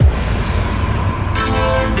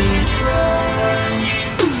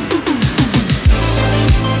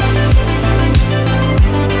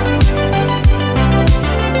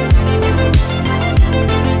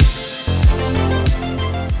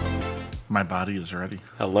body is ready.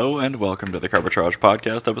 Hello and welcome to the Carbitrage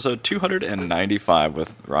Podcast, episode 295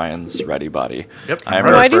 with Ryan's Ready Body. Yep. I am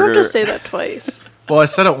Why Eric do you have Berger. to say that twice? Well, I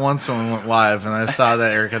said it once when we went live, and I saw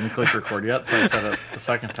that Eric hadn't clicked record yet, so I said it the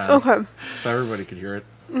second time. Okay. So everybody could hear it.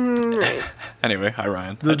 Right. Anyway, hi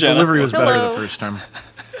Ryan. The Hi, Jenna. delivery was better Hello. the first time.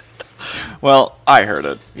 Well, I heard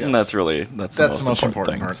it. Yes. And that's the most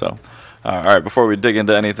important thing. part. So, all right, before we dig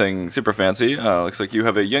into anything super fancy, looks like you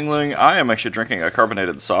have a Yingling. I am actually drinking a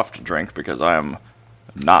carbonated soft drink because I am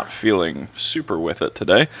not feeling super with it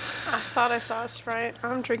today. I thought I saw a Sprite.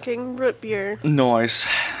 I'm drinking root beer. Nice.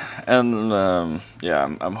 And, yeah,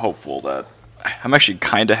 I'm hopeful that... I'm actually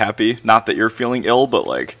kind of happy. Not that you're feeling ill, but,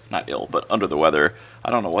 like, not ill, but under the weather.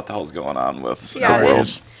 I don't know what the hell's going on with Yeah, the world.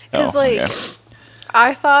 it's because okay.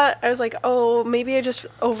 I was like, oh, maybe I just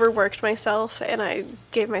overworked myself and I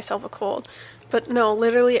gave myself a cold. But no,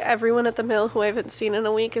 literally everyone at the mill who I haven't seen in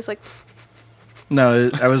a week is like, No,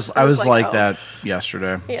 I was like, like oh. that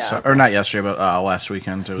yesterday. Yeah. So, or not yesterday, but last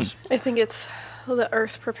weekend. It was. I think it's the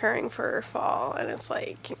earth preparing for fall, and it's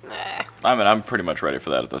like, nah, I mean, I'm pretty much ready for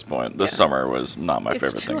that at this point. This Yeah. summer was not my it's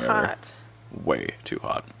favorite too thing ever. hot. Way too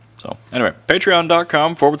hot. So, anyway,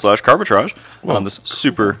 patreon.com/carbitrage. Whoa. On this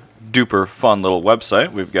super duper fun little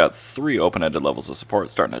website, we've got 3 open-ended levels of support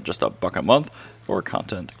starting at just $1 a month for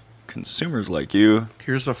content consumers like you.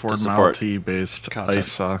 Here's the Ford To Model support T based Content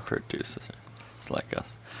ISA. producers like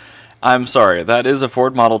us. I'm sorry, that is a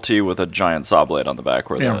Ford Model T with a giant saw blade on the back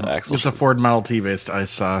where Yeah, the axle. it's a Ford Model T based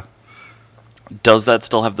ISA. Does that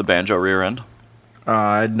still have the banjo rear end?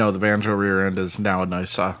 No, the banjo rear end is now an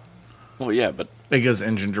ISA. Well, yeah, but It goes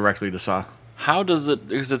engine directly to saw. how does it?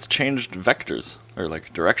 Because it's changed vectors or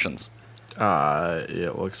like directions.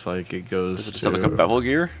 It looks like it goes Does it just to... have like a bevel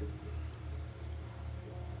gear?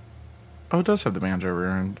 Oh, it does have the banjo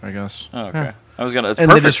rear end, I guess. Oh, okay. Yeah. I was gonna. It's And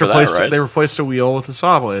they perfect just for replaced that, right? They replaced a wheel with a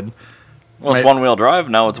saw blade. Well, it's my- one-wheel drive.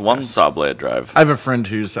 Now it's one saw blade drive. I have a friend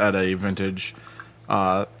who's at a vintage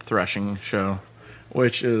threshing show,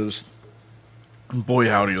 which is, boy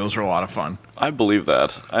howdy, those are a lot of fun. I believe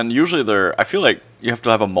that. And usually I feel like you have to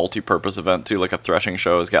have a multi-purpose event too, like a threshing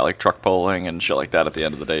show has got like truck pulling and shit like that at the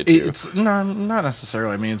end of the day too. It's not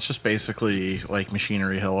necessarily. I mean, it's just basically like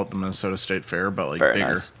Machinery Hill at the Minnesota State Fair, but like Very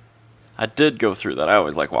bigger. nice. I did go through that. I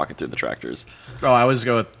always like walking through the tractors. Oh, I always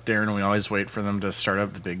go with Darren, and we always wait for them to start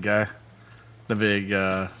up the big guy, the big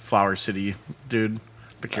Flower City dude,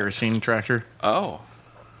 the kerosene tractor, Oh.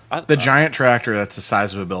 the giant tractor that's the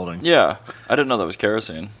size of a building. Yeah. I didn't know that was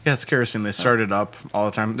kerosene. Yeah, it's kerosene. They start it up all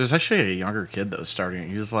the time. There's actually a younger kid that was starting it.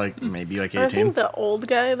 He was like maybe like I 18. think the old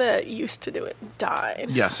guy that used to do it died.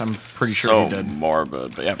 Yes, I'm pretty sure So he did.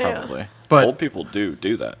 morbid, but yeah, Yeah. probably. But- Old people do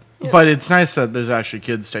that. But it's nice that there's actually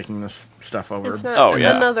kids taking this stuff over. It's not Oh,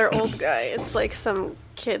 yeah. another old guy. It's like some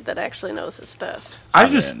kid that actually knows his stuff.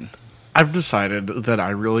 mean, I've decided that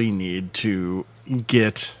I really need to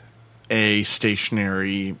get a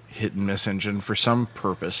stationary hit and miss engine for some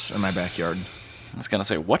purpose in my backyard. I was gonna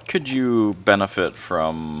say, what could you benefit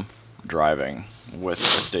from driving with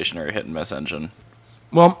a stationary hit and miss engine?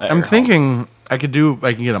 Well, At I'm your thinking I can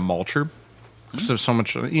get a mulcher. Because there's so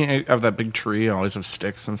much, I have that big tree, I always have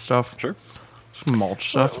sticks and stuff. Sure. Some mulch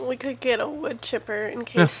stuff. Well, we could get a wood chipper in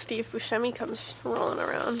case Yeah. Steve Buscemi comes rolling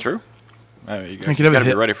around. True. You I could have a gotta be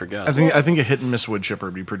hit- ready for gas. I think a hit and miss wood chipper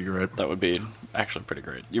would be pretty great. that would be actually pretty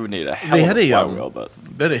great. You would need a hell They of had a a flywheel, but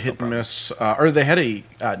they had a hit and miss, or they had a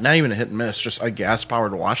not even a hit and miss, just a gas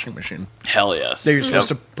powered washing machine hell yes. that you're supposed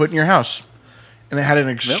to put in your house, and it had an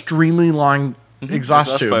extremely long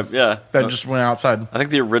exhaust tube pipe, yeah. that just went outside. I think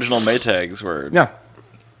the original Maytags were Yeah,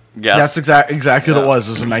 gas. that's exactly what it Yeah. was.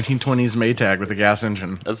 It was a 1920s Maytag with a gas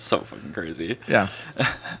engine. That's so fucking crazy. Yeah,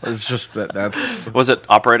 it's just that's Was it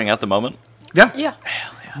operating at the moment? yeah. Yeah.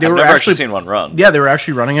 They I've were never actually actually seen one run. Yeah, they were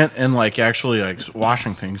actually running it and like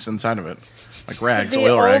washing things inside of it, like rags, The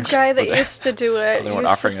oil old rags. guy that used to do it. They weren't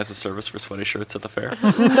used offering as a service for sweaty shirts at the fair.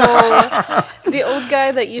 No. The old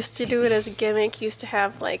guy that used to do it as a gimmick used to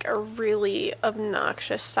have like a really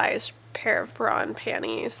obnoxious sized pair of bra and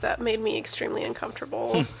panties that made me extremely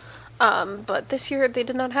uncomfortable. But this year they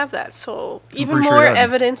did not have that, so even pretty sure more he died.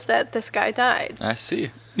 evidence that this guy died. I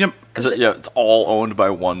see. Yep. Is it, yeah, it's all owned by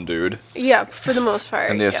one dude, Yeah, for the most part.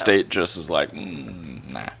 and the yeah. estate just is like,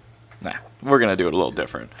 nah. We're gonna do it a little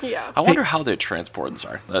different. Yeah. I wonder how they transport.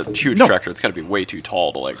 Sorry, that huge No. tractor. It's got to be way too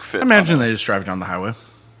tall to like fit. I imagine on they just drive down the highway.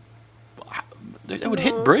 it would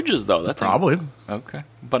hit bridges though. That thing. Probably. Okay,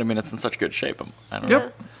 but I mean, it's in such good shape. I don't Yep.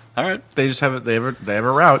 know. All right. They just have it. They have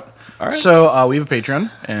a route. All right. So we have a Patreon,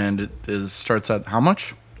 and it starts at how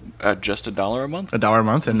much? Just $1 a month. $1 a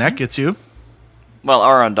month, and that gets you Well,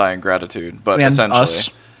 our undying gratitude, but and essentially us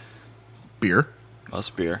beer. us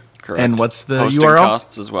beer. Correct. And what's the Hosting URL?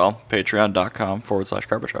 costs as well.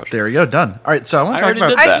 Patreon.com/Carbitrage. There you go. Done. All right. So I want to I talk already about.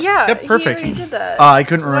 did that. Yeah, Yep, perfect. he already did that. I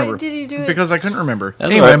couldn't Why remember. did you do it? Because I couldn't remember.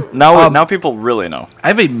 That's Anyway, all right. Now people really know. I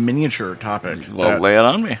have a miniature topic. Well, lay it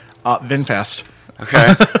on me. VinFast.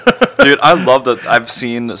 Okay. Dude, I love that I've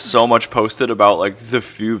seen so much posted about like the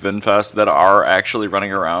few VinFests that are actually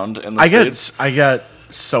running around in the States. I got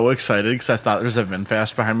so excited because I thought there was a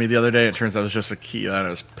VinFast behind me the other day. It turns out it was just a Kia, and I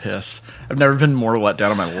was pissed. I've never been more let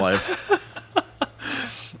down in my life.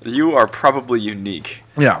 You are probably unique.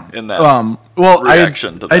 Yeah. In that well,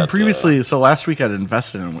 reaction to that, I'd previously, so last week I'd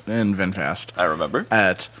invested in VinFast I remember.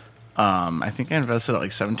 at, I think I invested at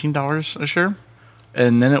like $17 a share,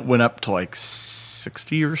 and then it went up to like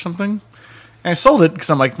 60 or something. And I sold it because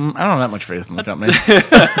I'm like, I don't have that much faith in the company.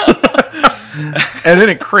 And then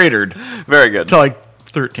it cratered Very good. to like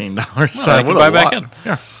 $13. So I can what a buy back lot. in.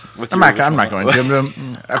 Yeah. With I'm your not going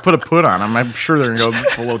to. I put a put on them. I'm sure they're going to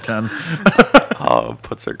go below 10. Oh,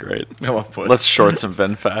 puts are great. I love puts. Let's short some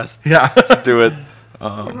VinFast. Yeah. Let's do it.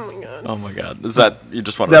 Oh my god. Oh my god. Is that you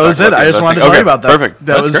just want to That talk was about it. the I just wanted to investing? tell you about that. Perfect.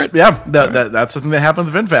 That That's was great. yeah. That's the thing that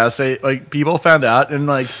happened with VinFast. They like people found out and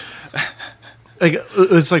like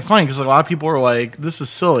it's like funny because a lot of people were like, "This is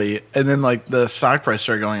silly," and then like the stock price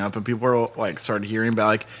started going up, and people were like started hearing about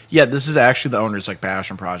like, "Yeah, this is actually the owner's like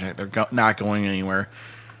passion project. They're not going anywhere."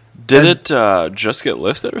 Did it just get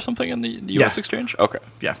listed or something in the U.S. Yeah. exchange? Okay.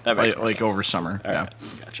 Yeah, That makes more like sense. over summer. All yeah, right.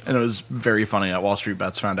 Gotcha. and it was very funny that Wall Street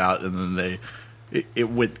Bets found out, and then it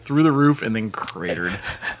went through the roof and then cratered.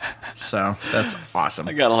 So that's awesome.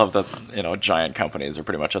 I gotta love that, giant companies are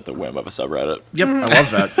pretty much at the whim of a subreddit. Yep, I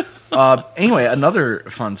love that. Anyway, another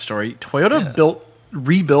fun story. Toyota Yes.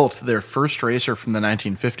 rebuilt their first racer from the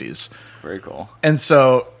 1950s. Very cool. And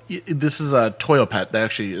so this is a Toyopet. That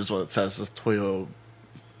actually is what it says. It's Toyopeto.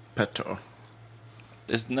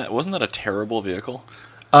 Wasn't that a terrible vehicle?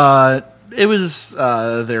 It was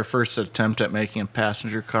their first attempt at making a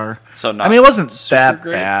passenger car. So not I mean, it wasn't super that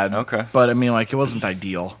great? bad. Okay. But I mean, like, it wasn't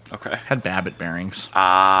ideal. Okay. Had Babbitt bearings.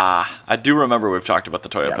 I do remember we've talked about the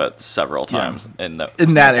Toyopet Yeah. several times. In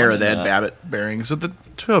that era, they had Babbitt bearings. So the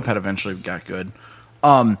Toyopet eventually got good.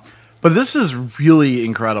 But this is really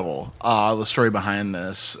incredible, the story behind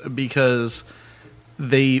this, because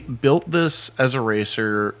they built this as a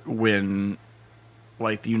racer when,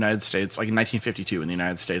 like, the United States, like in 1952, when the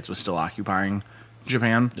United States was still occupying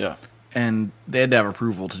Japan. Yeah. And they had to have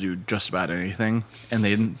approval to do just about anything, and they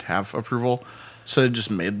didn't have approval. So they just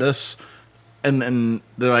made this. And then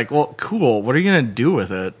they're like, well, cool, what are you going to do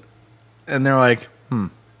with it? And they're like,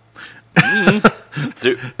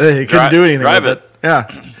 Dude, they couldn't do anything drive with it.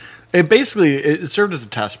 Yeah. It served as a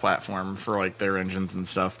test platform for like their engines and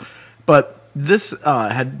stuff. But this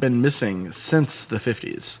had been missing since the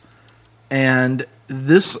 50s. And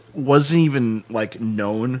this wasn't even like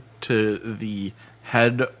known to the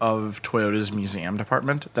head of Toyota's museum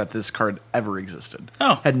department that this car ever existed.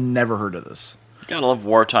 Oh. Had never heard of this. Gotta love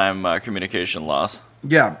wartime communication loss.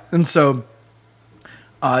 Yeah, and so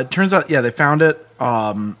it turns out, they found it,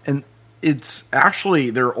 and it's actually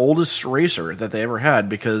their oldest racer that they ever had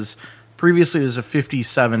because previously it was a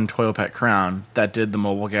 57 Toyopet Crown that did the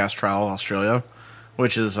Mobile Gas Trial of Australia,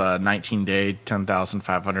 which is a 19-day,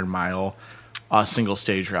 10,500 mile single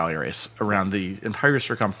stage rally race around the entire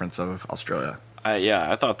circumference of Australia.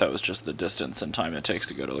 I thought that was just the distance and time it takes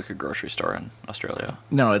to go to like a grocery store in Australia.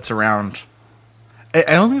 No, it's around. I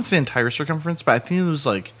don't think it's the entire circumference, but I think it was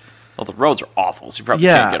like. Well, the roads are awful, so you probably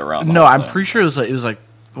can't get around. No, all I'm of that. pretty sure it was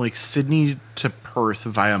like Sydney to Perth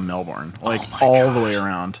via Melbourne, like my all the way gosh.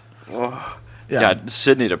 around. Yeah,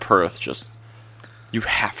 Sydney to Perth, you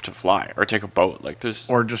have to fly or take a boat. Like there's.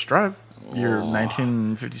 Or just drive your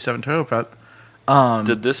 1957 Toyota.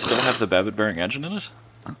 Did this still have the Babbitt bearing engine in it?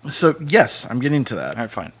 So yes, I'm getting to that. All right,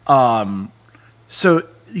 fine. So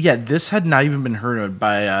yeah, this had not even been heard of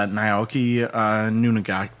by Naoki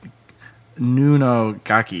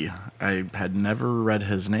Nunogaki. I had never read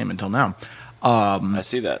his name until now. I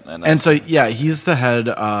see that, And so yeah, he's the head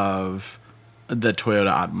of the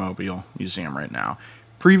Toyota Automobile Museum right now.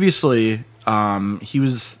 Previously, he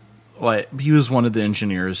was one of the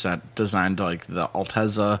engineers that designed like the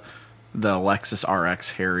Altezza, the Lexus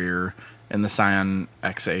RX Harrier, and the Scion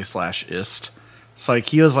XA/IST. So like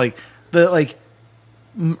he was like the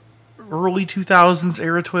early 2000s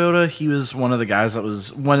era Toyota. He was one of the guys that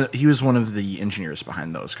was he was one of the engineers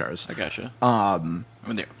behind those cars. I gotcha. I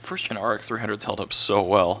mean, the first gen RX 300s held up so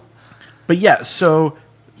well. But yeah, so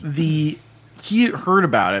he heard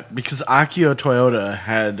about it because Akio Toyota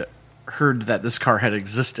had heard that this car had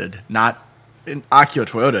existed. Akio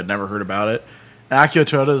Toyota had never heard about it. And Akio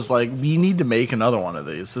Toyota is like, we need to make another one of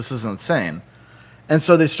these. This is insane. And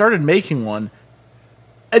so they started making one,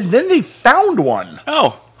 and then they found one.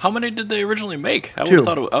 Oh, how many did they originally make? I would Two. have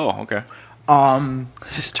thought it was, oh, okay.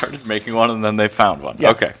 They started making one and then they found one.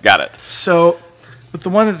 Yeah. Okay, got it. So with the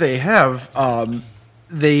one that they have,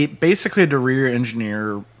 they basically had to rear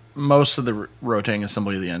engineer most of the rotating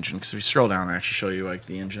assembly of the engine. Because if you scroll down, I actually show you like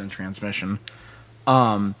the engine and transmission.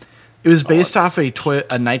 It was based off a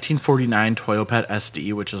 1949 Toyopet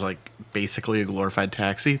SD, which is like basically a glorified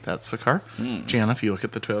taxi. That's the car. Jana, if you look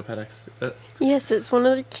at the Toyopet SD, Yes, it's one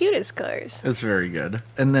of the cutest cars. it's very good.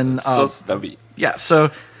 And then So stubby. yeah,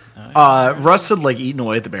 so Russ had like eaten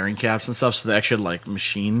away at the bearing caps and stuff, so they actually had like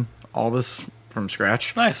machine all this from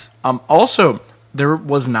scratch. Nice. Also, there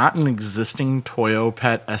was not an existing Toyo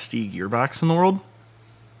Pet SD gearbox in the world.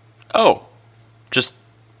 Oh, just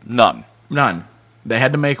none. None. They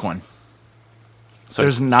had to make one. So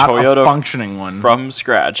There's not Toyota a functioning one. from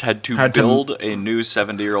scratch had to Had to- build a new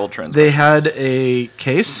 70-year-old transmission. They had a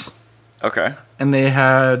case Okay. and they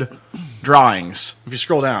had drawings. If you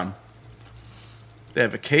scroll down, they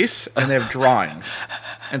have a case and they have drawings.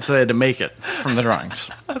 And so they had to make it from the drawings.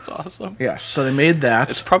 That's awesome. Yes, so they made that.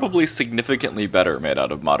 It's probably significantly better made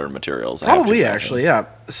out of modern materials. I have to Probably, imagine. actually, yeah.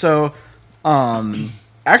 So,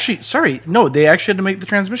 actually, sorry, no, they actually had to make the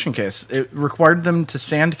transmission case. It required them to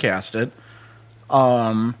sandcast it.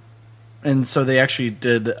 And so they actually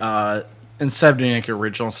did, instead of doing like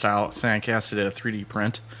original style sandcast, they did a 3D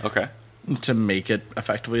print Okay. to make it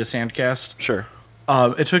effectively a sandcast. Sure.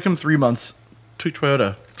 It took him 3 months, took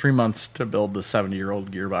Toyota 3 months to build the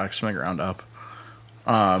 70-year-old gearbox from the ground up.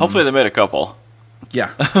 Hopefully they made a couple.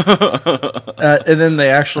 Yeah. And then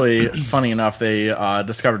they actually, funny enough, they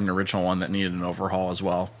discovered an original one that needed an overhaul as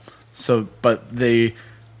well. So, but they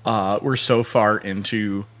were so far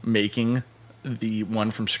into making the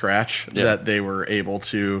one from scratch that they were able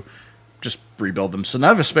to just rebuild them. So now I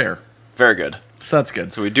have a spare. Very good. So that's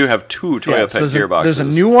good. So we do have two Toyota Yeah, Pet so gearboxes. there's a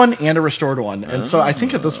new one and a restored one. And so I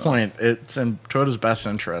think at this point, it's in Toyota's best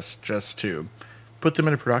interest just to put them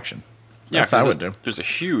into production. Yeah, That's what I 'cause would do. There's a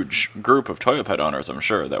huge group of Toyota Pet owners, I'm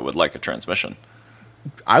sure, that would like a transmission.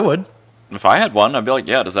 I would. If I had one, I'd be like,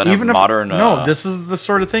 yeah, does that have Even if modern... no, this is the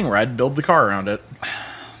sort of thing where I'd build the car around it.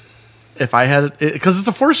 If I had it, because it's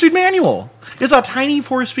a 4-speed manual. It's a tiny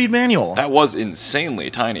 4-speed manual. That was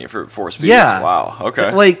insanely tiny for 4 speeds. Yeah. Wow.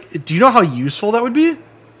 Okay. Like, do you know how useful that would be?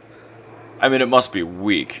 I mean, it must be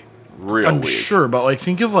weak. Real I'm weak. sure, but like,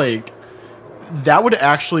 think of like that would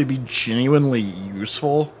actually be genuinely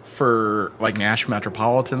useful for like Nash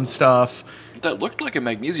Metropolitan stuff. That looked like a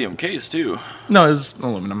magnesium case, too. No, it was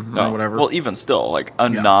aluminum or whatever. Well, even still, like a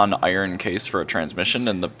non-iron case for a transmission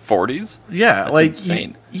in the 40s? Yeah, That's like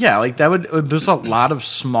insane. Yeah, like that would. There's a lot of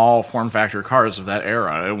small form factor cars of that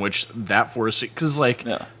era in which that 4-speed, because like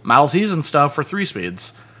Model Ts and stuff for 3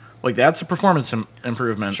 speeds, like that's a performance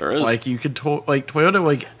improvement. Sure is. Like you could like Toyota,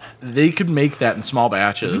 like they could make that in small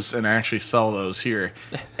batches and actually sell those here,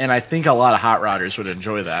 and I think a lot of hot rodders would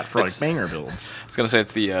enjoy that for like banger builds. I was gonna say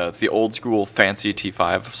it's the old school fancy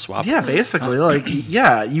T5 swap. Yeah, basically, like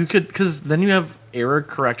yeah, you could, because then you have error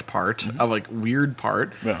correct part of like weird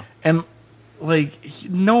part, and like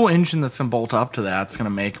no engine that's gonna bolt up to that's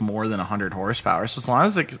gonna make more than 100 horsepower. So as long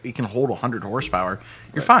as it can hold 100 horsepower,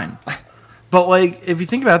 you're fine. But like if you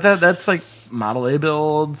think about that, that's like Model A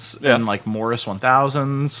builds and like Morris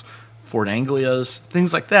 1000s, Ford Anglias,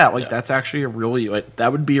 things like that. Like that's actually a really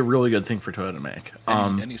that would be a really good thing for Toyota to make.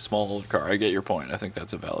 Any small car. I get your point. I think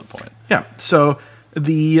that's a valid point. Yeah. So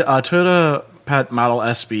the Toyota Pet Model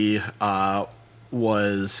SB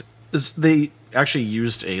they actually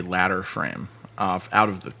used a ladder frame out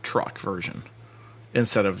of the truck version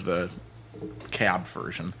instead of the cab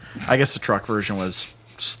version. I guess the truck version was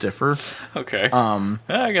stiffer. Okay. Yeah,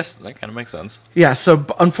 I guess that kind of makes sense. Yeah. So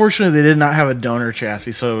unfortunately, they did not have a donor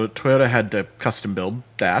chassis, so Toyota had to custom build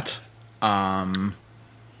that.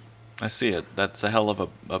 I see it. That's a hell of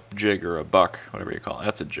a jig or a buck, whatever you call it.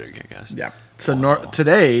 That's a jig, I guess. Yeah. So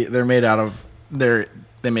today they're made out of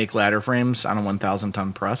they make ladder frames on a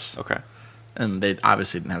 1,000-ton press. Okay. And they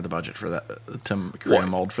obviously didn't have the budget for that to create a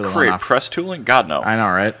mold for the create one-off. press tooling? God, no. I know,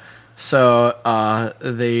 right? So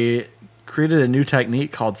they created a new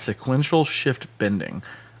technique called sequential shift bending,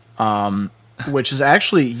 which is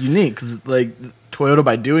actually unique because like Toyota,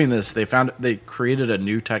 by doing this, they created a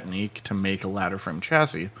new technique to make a ladder frame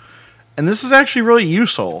chassis, and this is actually really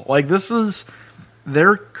useful. Like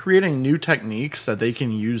they're creating new techniques that they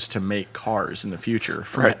can use to make cars in the future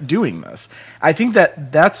from doing this. I think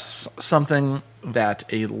that's something that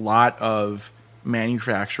a lot of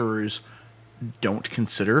manufacturers don't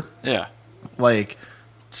consider. Yeah. Like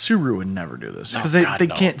Subaru would never do this because No, they God,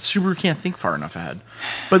 no. can't. Subaru can't think far enough ahead.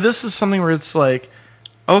 But this is something where it's like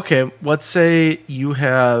okay, let's say you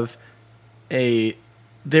have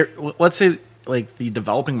let's say like the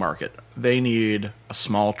developing market, they need a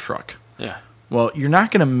small truck. Yeah. Well, you're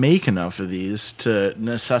not going to make enough of these to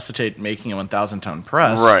necessitate making a 1,000-ton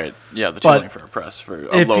press. Right. Yeah, the tooling for a press for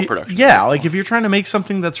a low production. Yeah, like if you're trying to make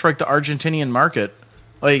something that's for like the Argentinian market,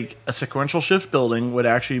 like a sequential shift building would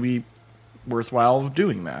actually be worthwhile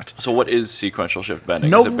doing that. So what is sequential shift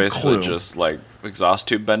bending? No Is it basically clue. just like exhaust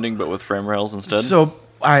tube bending but with frame rails instead? So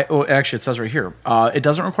actually, it says right here, it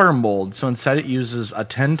doesn't require mold. So instead, it uses a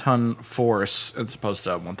 10-ton force as opposed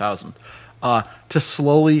to 1,000 to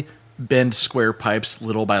slowly bend square pipes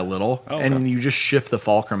little by little, and you just shift the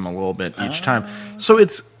fulcrum a little bit each time. So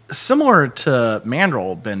it's similar to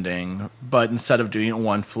mandrel bending, but instead of doing it in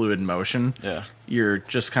one fluid motion, you're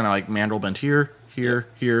just kind of like mandrel bend here,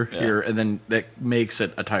 here, and then that makes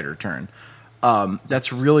it a tighter turn.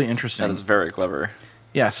 That's really interesting. That is very clever.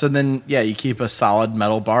 Yeah, so then, you keep a solid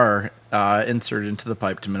metal bar inserted into the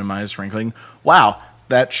pipe to minimize wrinkling. Wow,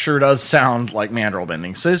 that sure does sound like mandrel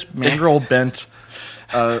bending. So this mandrel bent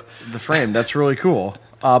the frame. That's really cool.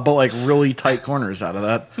 But like really tight corners out of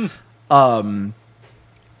that.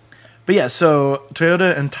 But yeah, so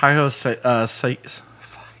Toyota and Taiho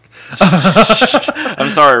I'm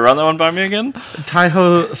sorry, run that one by me again?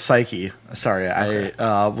 Taiho Psyche. Sorry, okay.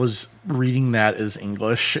 I was reading that as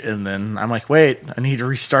English, and then I'm like, wait, I need to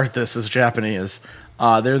restart this as Japanese.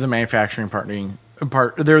 They're the manufacturing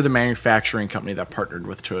They're the manufacturing company that partnered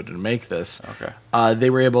with Toyota to make this. Okay. They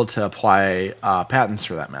were able to apply patents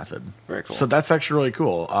for that method. Very cool. So that's actually really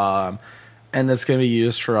cool. And it's going to be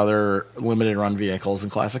used for other limited run vehicles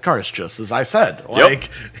and classic cars, just as I said. Like,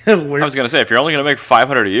 I was going to say, if you're only going to make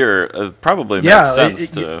 500 a year, it probably makes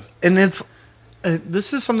sense to. And it's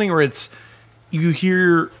this is something where you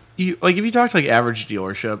hear like if you talk to like average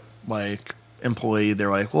dealership like employee,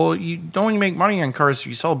 they're like, well, you don't only make money on cars if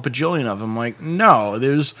you sell a bajillion of them. Like, no,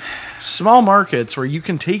 there's small markets where you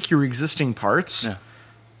can take your existing parts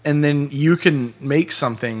and then you can make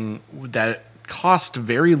something that cost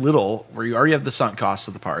very little, where you already have the sunk cost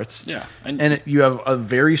of the parts. Yeah. And you have a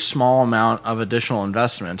very small amount of additional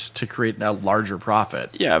investment to create a larger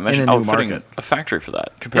profit. Yeah, imagine in a new outfitting market. a factory for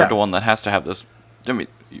that compared to one that has to have this. I mean,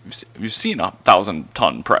 you've seen a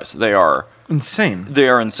 1,000-ton press. They are insane. They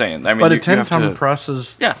are insane. I mean, but a 10-ton press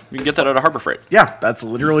is... Yeah, you can get that at a Harbor Freight. Yeah, that's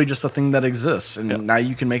literally just a thing that exists, and now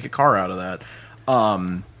you can make a car out of that.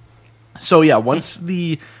 So yeah, once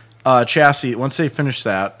the chassis, once they finished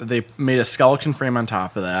that, they made a skeleton frame on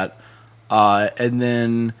top of that, and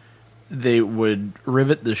then they would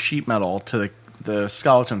rivet the sheet metal to the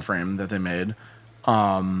skeleton frame that they made,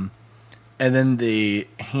 and then they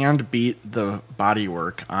hand beat the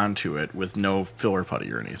bodywork onto it with no filler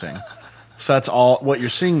putty or anything. So that's all. What you're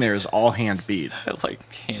seeing there is all hand beat.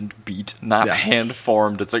 Like hand beat, not hand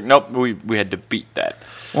formed. It's like, nope, we had to beat that.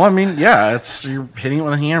 Well, I mean, yeah, you're hitting it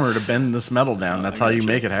with a hammer to bend this metal down. That's how you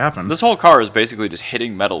make it happen. This whole car is basically just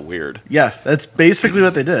hitting metal weird. Yeah, that's basically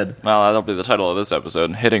what they did. Well, that'll be the title of this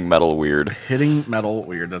episode: Hitting Metal Weird. Hitting Metal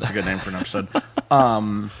Weird. That's a good name for an episode.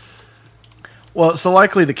 Well, so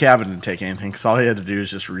likely the cabin didn't take anything, because all he had to do is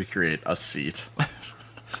just recreate a seat.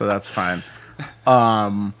 So that's fine.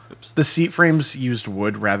 The seat frames used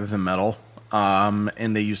wood rather than metal,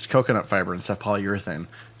 and they used coconut fiber instead of polyurethane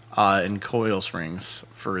and coil springs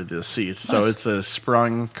for the seats. Nice. So it's a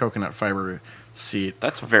sprung coconut fiber seat.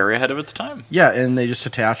 That's very ahead of its time. Yeah, and they just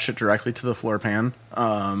attached it directly to the floor pan.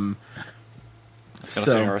 I was going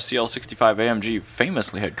to say, our CL65 AMG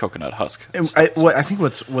famously had coconut husk. I think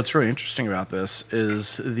what's really interesting about this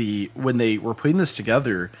is when they were putting this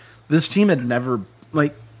together, this team had never,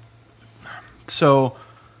 like, so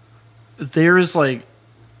there's like,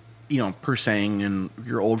 Persang and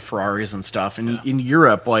your old Ferraris and stuff, and in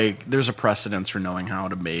Europe, like, there's a precedence for knowing how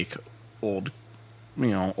to make old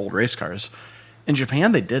race cars. In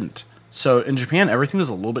Japan, they didn't. So in Japan, everything was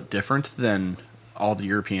a little bit different than all the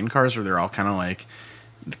European cars, where they're all kind of like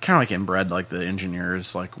inbred, like the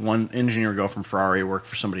engineers. Like, one engineer would go from Ferrari, work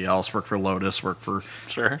for somebody else, work for Lotus, work for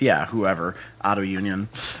whoever, Auto Union.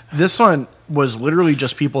 This one was literally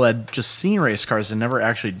just people that had just seen race cars and never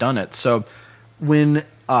actually done it. So when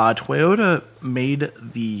Toyota made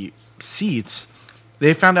the seats,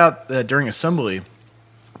 they found out that during assembly,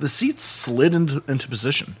 the seats slid into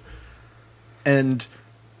position, and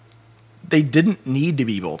they didn't need to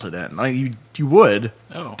be bolted in. Like, you would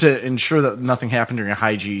to ensure that nothing happened during a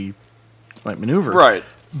high G maneuver. Right.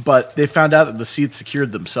 But they found out that the seats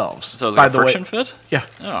secured themselves. So it was like a friction fit? Yeah.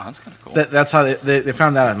 Oh, that's kind of cool. That's how they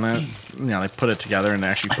found that, and then, they put it together and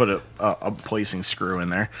actually put a placing screw in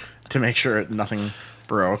there to make sure nothing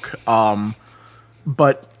broke.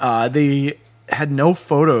 But they had no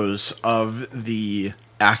photos of the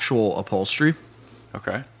actual upholstery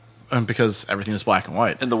Okay. because everything was black and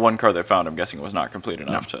white. And the one car they found, I'm guessing, was not complete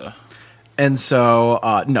enough to. And so,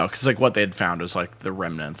 no, because like what they had found was like the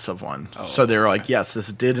remnants of one. So they were like, yes,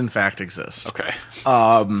 this did in fact exist. Okay.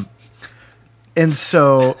 And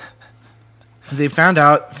so they found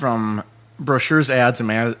out from brochures, ads, and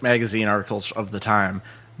magazine articles of the time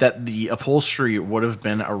that the upholstery would have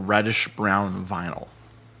been a reddish brown vinyl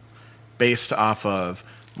based off of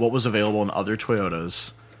what was available in other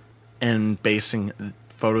Toyotas and basing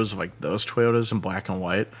photos of like those Toyotas in black and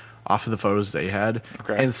white off of the photos they had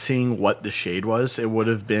and seeing what the shade was. It would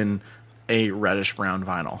have been a reddish brown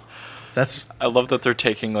vinyl. I love that they're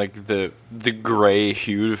taking like the gray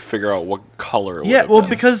hue to figure out what color it would Yeah, have well, been.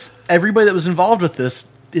 because everybody that was involved with this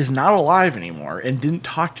is not alive anymore and didn't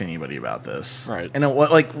talk to anybody about this. Right. And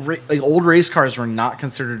like old race cars were not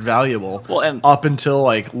considered valuable up until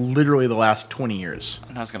like literally the last 20 years.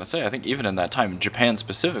 And I was gonna say, I think even in that time, Japan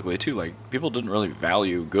specifically too, like people didn't really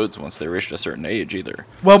value goods once they reached a certain age either.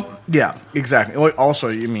 Well, yeah, exactly. Like, also,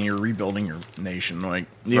 I mean, you're rebuilding your nation. Like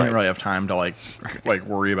you didn't really have time to like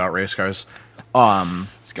worry about race cars.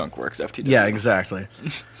 Skunk Works FTW. Yeah, exactly.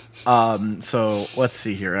 So let's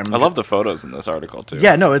see here. I love the photos in this article too.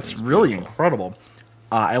 Yeah, no, it's really beautiful. Incredible.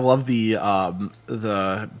 I love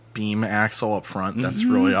the beam axle up front. That's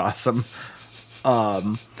really awesome. But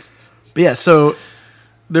yeah, so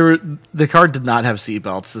the car did not have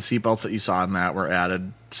seatbelts. The seatbelts that you saw in that were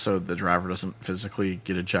added so the driver doesn't physically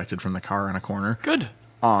get ejected from the car in a corner. Good. Good.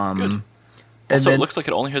 And Also, then, it looks like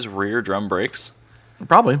it only has rear drum brakes.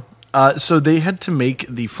 Probably. So they had to make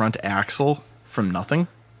the front axle from nothing.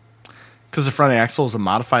 Because the front axle is a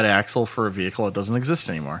modified axle for a vehicle that doesn't exist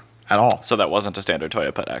anymore at all. So that wasn't a standard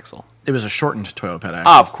Toyopet axle. It was a shortened Toyota axle.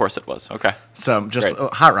 Ah, of course it was. Okay. So just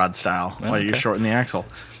Great. hot rod style, while you shorten the axle.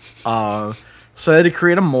 So they had to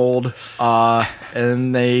create a mold,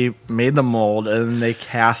 and they made the mold, and they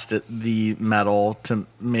cast the metal to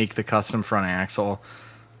make the custom front axle.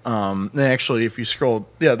 And actually, if you scroll,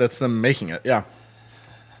 yeah, that's them making it. Yeah.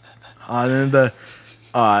 And then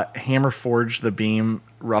the hammer forged the beam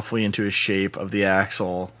roughly into a shape of the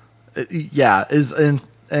axle. Is an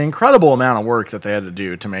incredible amount of work that they had to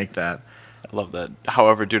do to make that. I love that.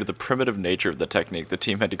 However, due to the primitive nature of the technique, the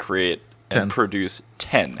team had to create and produce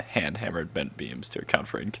 10 hand-hammered bent beams to account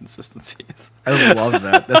for inconsistencies. I love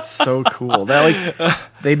that. That's so cool. That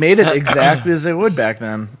they made it exactly as they would back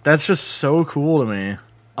then. That's just so cool to me.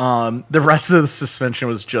 The rest of the suspension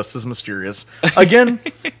was just as mysterious. Again,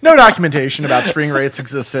 no documentation about spring rates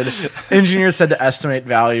existed. Engineers had to estimate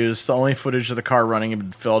values. The only footage of the car running had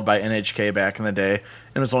been filled by NHK back in the day,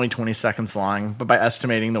 and it was only 20 seconds long. But by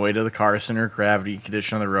estimating the weight of the car, center of gravity,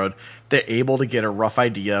 condition of the road, they're able to get a rough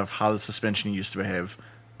idea of how the suspension used to behave.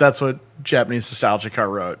 That's what Japanese Nostalgia Car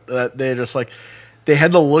wrote. They just they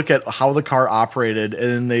had to look at how the car operated, and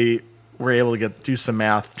then they were able to do some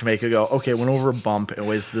math to make it go, okay, it went over a bump, it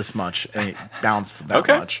weighs this much, and it bounced that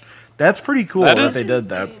much. That's pretty cool that they did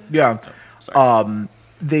that. Yeah.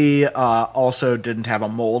 They also didn't have a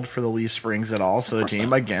mold for the leaf springs at all, so the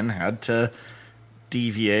team, again, had to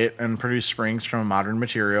deviate and produce springs from a modern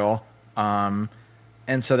material. And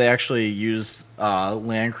so they actually used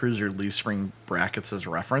Land Cruiser leaf spring brackets as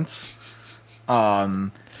reference.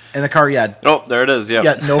 And the car, Oh, there it is, yeah.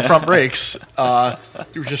 Yeah, no front brakes.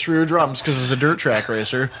 Just rear drums because it was a dirt track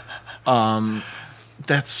racer.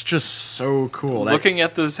 That's just so cool. Looking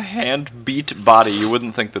at this hand-beat body, you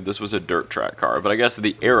wouldn't think that this was a dirt track car, but I guess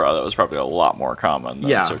the era, that was probably a lot more common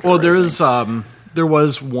than circuit racing. There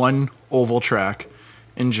was one oval track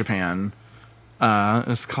in Japan.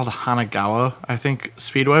 It's called Hanagawa, I think,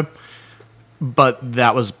 Speedway. But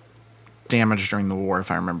that was damaged during the war,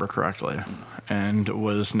 if I remember correctly. And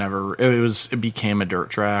it became a dirt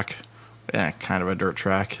track. Yeah, kind of a dirt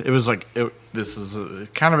track. It was this is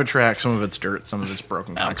kind of a track. Some of it's dirt, some of it's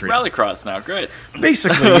broken concrete. It's rallycross now, great.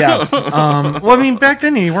 Basically, yeah. Well, I mean, back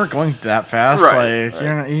then you weren't going that fast. Right.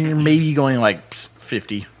 You're maybe going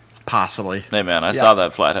 50, possibly. Hey man, I saw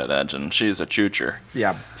that flathead engine. She's a choocher.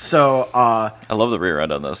 Yeah. So I love the rear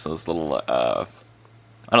end on this. Those little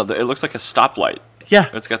it looks like a stoplight. Yeah,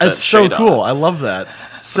 it's got that that's so shade cool. on it. I love that.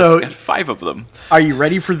 So it's got 5 of them. Are you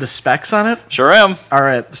ready for the specs on it? Sure am. All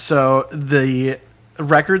right. So the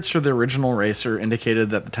records for the original racer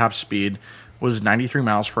indicated that the top speed was 93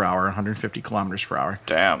 miles per hour, 150 kilometers per hour.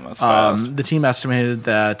 Damn, that's fast. The team estimated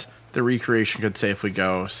that the recreation could safely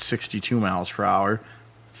go 62 miles per hour.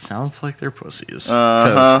 Sounds like they're pussies.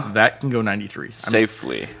 Because that can go 93.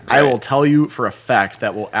 Safely. I will tell you for a fact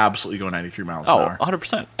that will absolutely go 93 miles an hour.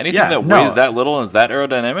 100%. Anything that weighs that little and is that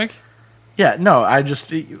aerodynamic? Yeah, no, I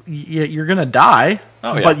just you're gonna die,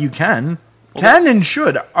 Oh, yeah. but you can and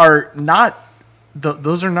should are not.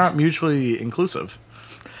 Those are not mutually inclusive.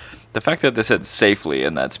 The fact that they said safely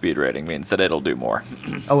in that speed rating means that it'll do more.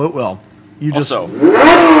 Oh, it will. You just Also,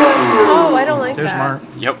 Oh, I don't like there's that. Mark.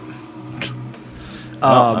 yep.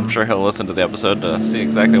 Well, I'm sure he'll listen to the episode to see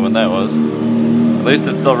exactly when that was. At least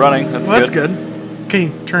it's still running. That's Well, good. that's good. Can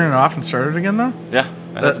you turn it off and start it again though? Yeah,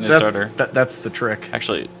 it has a new starter. That's the trick.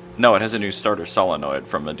 Actually, no, it has a new starter solenoid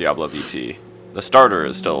from the Diablo VT. The starter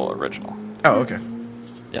is still original. Oh, okay.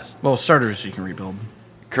 Yes. Well, starters you can rebuild.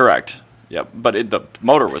 Correct. Yep. But the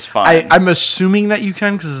motor was fine. I'm assuming that you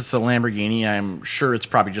can because it's a Lamborghini. I'm sure it's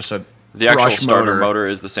probably just a the actual brush starter motor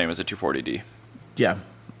is the same as a 240D. Yeah,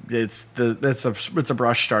 it's a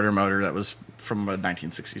brush starter motor that was from a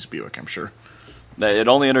 1960s Buick. I'm sure. It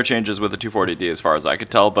only interchanges with the 240D as far as I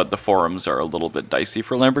could tell, but the forums are a little bit dicey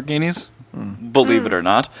for Lamborghinis, believe it or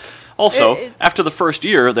not. Also, after the first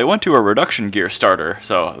year, they went to a reduction gear starter,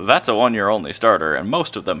 so that's a 1 year only starter, and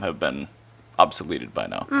most of them have been obsoleted by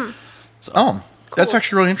now. So, Oh, that's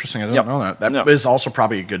actually really interesting. I didn't Yep. know that. That Yep. is also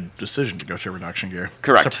probably a good decision to go to reduction gear.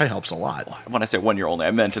 Correct. That probably helps a lot. when I say 1 year only,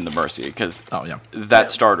 I meant in the Mercy, because Oh, yeah.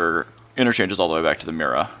 that starter interchanges all the way back to the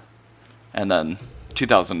Mira, and then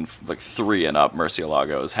 2003 and up,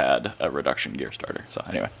 Murcielagos had a reduction gear starter. So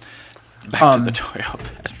anyway, back to the Toyo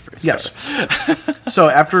Pet. Yes. So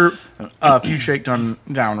after a few shakedown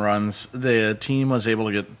runs, the team was able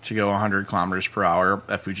to get to go 100 kilometers per hour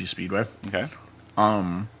at Fuji Speedway. Okay.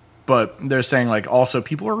 But they're saying like also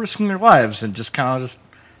people are risking their lives and just kind of just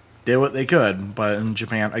did what they could. But in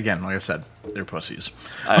Japan, again, like I said, they're pussies.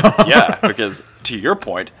 Yeah, because to your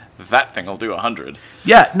point, that thing will do 100.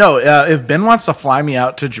 Yeah, no. If Ben wants to fly me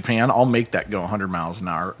out to Japan, I'll make that go 100 miles an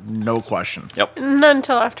hour, no question. Yep. Not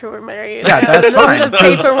until after we're married. Yeah, that's None fine. of the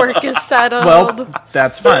paperwork is settled. Well,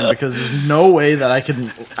 that's fine because there's no way that I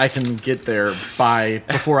can get there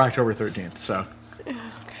before October 13th. So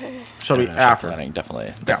Okay. she'll be International after. planning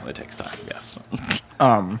definitely takes time. Yes.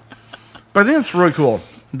 But I think it's really cool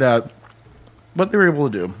that what they were able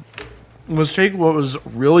to do was take what was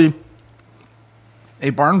really a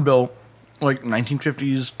barn built like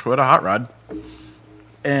 1950s Toyota hot rod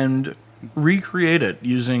and recreate it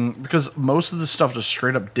using because most of the stuff just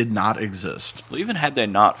straight up did not exist. Well, even had they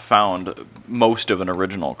not found most of an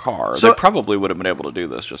original car, So- they probably would have been able to do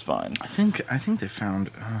this just fine. I think they found.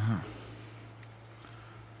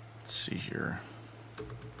 Let's see here.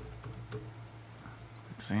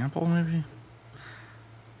 Example, maybe.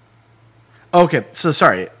 Okay, so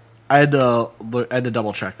sorry, I had to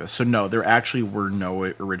double check this. So no, there actually were no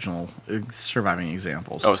original surviving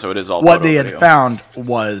examples. Oh, so it is all what photo they had video. found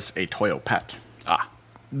was a Toyo Pet. Ah.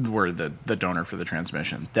 Were the donor for the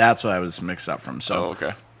transmission. That's what I was mixed up from. So Oh,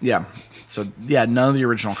 okay. yeah. So yeah, none of the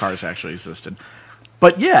original cars actually existed.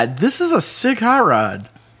 But yeah, this is a sick hot rod.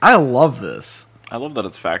 I love this. I love that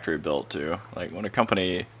it's factory built too. Like when a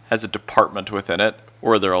company has a department within it,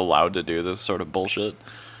 or they're allowed to do this sort of bullshit.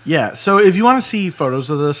 Yeah. So if you want to see photos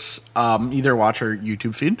of this, either watch our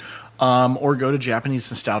YouTube feed or go to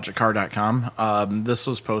JapaneseNostalgiaCar.com. This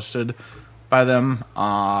was posted by them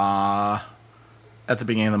at the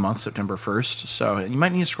beginning of the month, September 1st. So you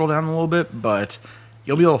might need to scroll down a little bit, but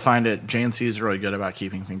you'll be able to find it. JNC is really good about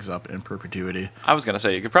keeping things up in perpetuity. I was gonna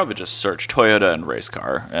say you could probably just search Toyota and race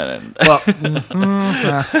car, and Well,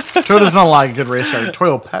 Toyota's not like a good race car.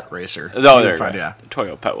 Toyo Pet Racer. oh, You there can you find- go. Yeah.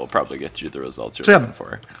 Toyo Pet will probably get you the results you're So, yeah. looking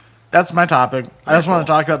for. That's my topic. I just want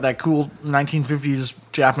to talk about that cool 1950s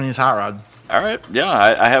Japanese hot rod. All right, yeah,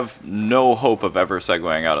 I have no hope of ever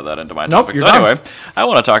segueing out of that into my Nope, topic. you're So done. anyway, I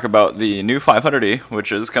want to talk about the new 500e,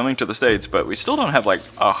 which is coming to the States, but we still don't have like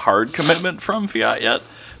a hard commitment from Fiat yet.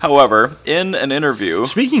 However, in an interview,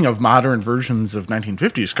 Speaking of modern versions of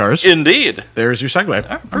 1950s cars, indeed, there's your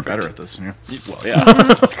segue. I'm perfect. better at this. Yeah. well, yeah,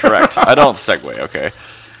 that's correct. I don't segue, okay.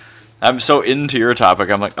 I'm so into your topic,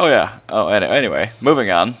 I'm like, oh yeah. Oh, anyway, moving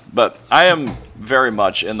on. But I am very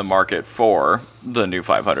much in the market for the new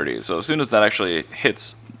 500e. So as soon as that actually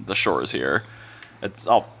hits the shores here,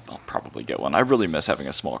 I'll probably get one. I really miss having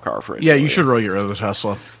a small car for it. Yeah, you should roll your other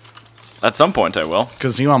Tesla At some point, I will.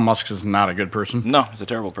 because Elon Musk is not a good person. No, he's a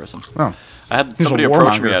terrible person. Oh, I had He's a somebody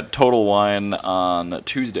approach me warmonger. at Total Wine on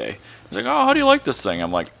Tuesday. He's like, "Oh, how do you like this thing?"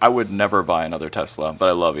 I'm like, "I would never buy another Tesla, but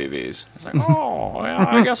I love EVs." He's like, "Oh, yeah,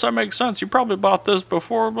 I guess that makes sense. You probably bought this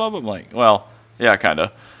before, blah blah." I'm like, "Well, yeah,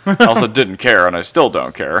 kinda." I also didn't care, and I still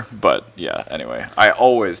don't care. But yeah, anyway, I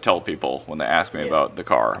always tell people when they ask me about the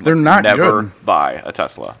car, I'm They're like, not never good. buy a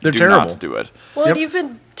Tesla. They're Do terrible. not do it. Well, Yep. you've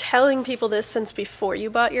been telling people this since before you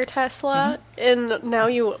bought your Tesla, Mm-hmm. and now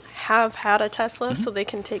you have had a Tesla, so they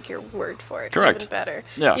can take your word for it. Correct. Even better.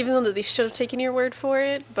 Yeah. Even though they should have taken your word for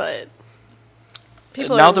it, but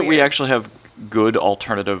people Now are that we weird. actually have good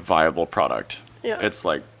alternative viable product, Yeah. it's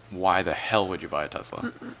like, why the hell would you buy a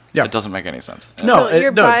Tesla? Yeah. It doesn't make any sense. No,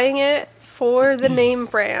 You're no. buying it for the name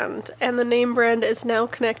brand, and the name brand is now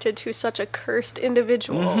connected to such a cursed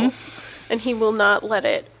individual, Mm-hmm. and he will not let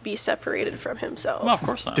it be separated from himself. No, of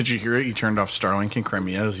course not. Did you hear it? You turned off Starlink in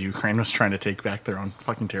Crimea as Ukraine was trying to take back their own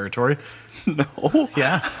fucking territory. No.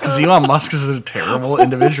 Yeah, because Elon Musk is a terrible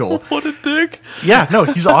individual. What a dick. Yeah, no,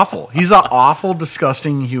 he's awful. He's an awful,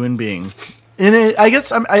 disgusting human being. And I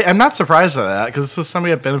guess I'm not surprised at that because this is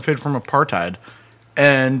somebody that benefited from apartheid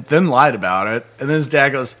and then lied about it. And then his dad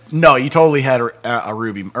goes, "No, you totally had a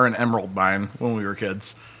ruby or an emerald mine when we were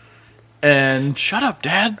kids." And Shut up,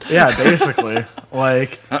 Dad. yeah, basically,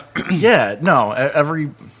 like, yeah, no,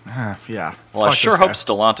 yeah. Well, I fuck sure this hope guy.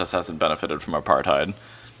 Stellantis hasn't benefited from apartheid.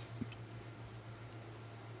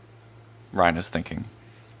 Ryan is thinking.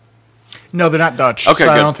 No, they're not Dutch. Okay, so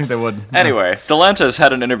I good. don't think they would. No. Anyway, Stellantis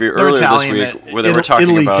had an interview They're earlier Italian. this week where they were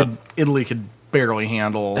talking about. Italy could barely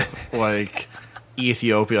handle like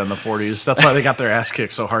Ethiopia in the 40s. That's why they got their ass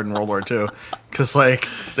kicked so hard in World War II. Because like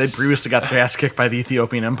they'd previously got their ass kicked by the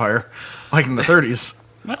Ethiopian Empire, like in the 30s.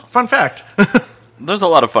 Fun fact. There's a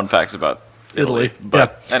lot of fun facts about Italy,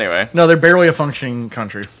 But anyway, No, they're barely a functioning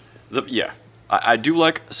country. yeah. I do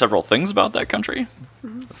like several things about that country.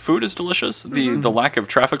 Food is delicious. The lack of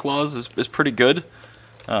traffic laws is pretty good.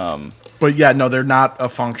 But yeah, no, they're not a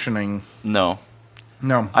functioning. No.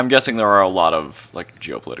 No. I'm guessing there are a lot of like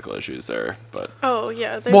geopolitical issues there, but Oh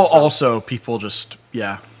yeah. There's Well, some- also people just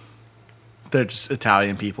they're just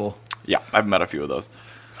Italian people. yeah, I've met a few of those.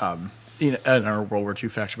 In our World War II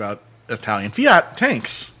fact about Italian Fiat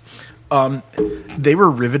tanks, they were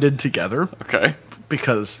riveted together Okay.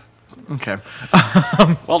 because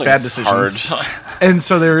Welding Bad is decisions. hard. and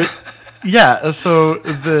so they're so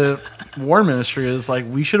the War Ministry is like,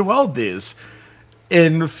 we should weld these,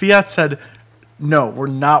 and Fiat said, no, we're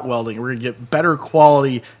not welding. We're gonna get better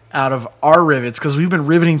quality out of our rivets because we've been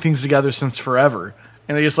riveting things together since forever,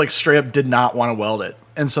 and they just like straight up did not want to weld it,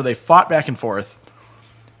 and so they fought back and forth,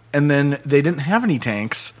 and then they didn't have any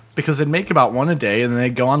tanks because they'd make about one a day, and then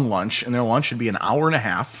they'd go on lunch, and their lunch would be an hour and a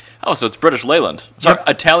half. Oh, so it's British Leyland. Sorry, Yep.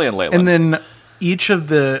 Italian Leyland. And then each of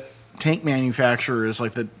the tank manufacturers,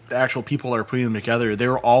 like the actual people that are putting them together, they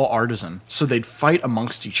were all artisan. So they'd fight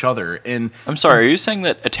amongst each other. And I'm sorry, are you saying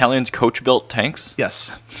that Italians coach-built tanks?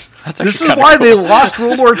 yes, That's this actually is kinda why cool. they lost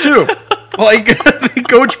World War II. Like, they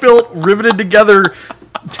coach built, riveted together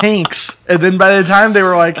tanks. And then by the time they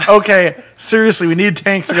were like, okay, seriously, we need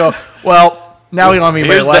tanks to go, well, now we don't have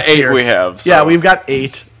anybody Here's the left 8 here. we have, Yeah, so- we've got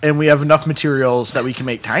 8, and we have enough materials that we can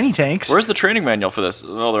make tiny tanks. Where's the training manual for this?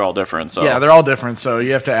 Oh, they're all different. So Yeah, they're all different. So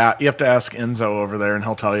you have to ask Enzo over there, and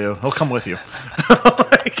he'll tell you. He'll come with you.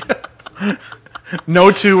 Like,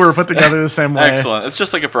 no two were put together the same way. excellent. It's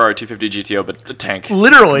just like a Ferrari 250 GTO, but a tank.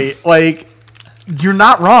 Literally, like, you're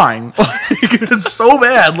not wrong. Like, it's so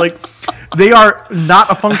bad. Like, they are not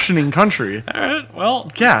a functioning country. All right.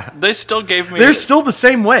 Well, Yeah. they still gave me. They're still the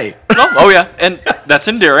same way. oh yeah, and that's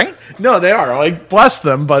endearing. No, they are. Like, bless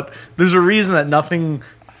them. But there's a reason that nothing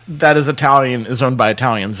that is Italian is owned by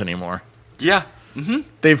Italians anymore. Yeah,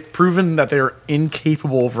 They've proven that they're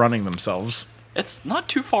incapable of running themselves. it's not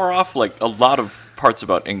too far off. Like a lot of parts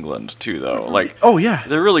about England too, though. Like Oh, yeah.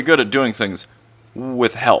 they're really good at doing things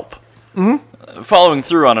with help, following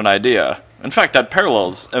through on an idea. In fact, that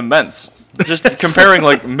parallel's immense. Just comparing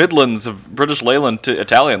like Midlands of British Leyland to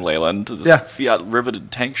Italian Leyland to this Yeah. Fiat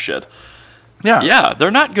riveted tank shit. Yeah. Yeah,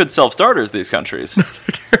 they're not good self-starters, these countries.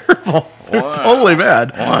 Terrible. They're Wow. totally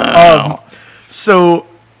bad. Wow. So,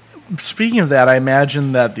 speaking of that, I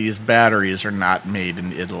imagine that these batteries are not made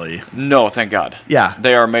in Italy. No, thank God. Yeah.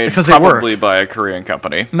 They are made Because they probably work. by a Korean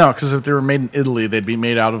company. No, because if they were made in Italy, they'd be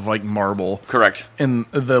made out of like marble, Correct. and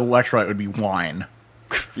the electrolyte would be wine,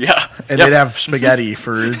 Yeah. and Yep. they'd have spaghetti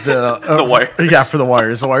for the The wires. Yeah, for the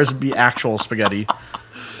wires. The wires would be actual spaghetti.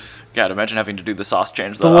 God, imagine having to do the sauce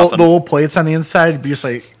change that The little, often. the little plates on the inside would be just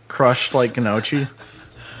like crushed like gnocchi.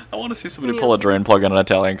 I want to see somebody pull a drain plug on an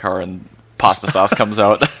Italian car and pasta sauce comes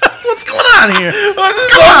out. What's going on here,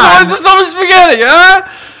 Why is it so much spaghetti, huh?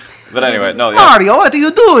 But anyway, no, yeah. Mario? What are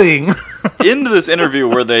you doing? Into this interview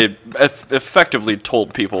where they effectively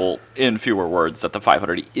told people in fewer words that the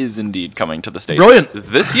 500 is indeed coming to the States Brilliant.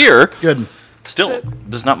 this year. Good. Still,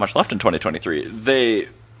 there's not much left in 2023. They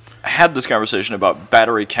had this conversation about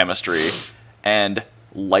battery chemistry and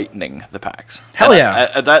lightening the packs. Hell And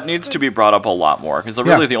yeah. that needs to be brought up a lot more, because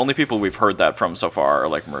really Yeah. the only people we've heard that from so far are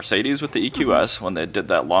like Mercedes with the EQS when they did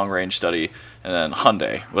that long range study, and then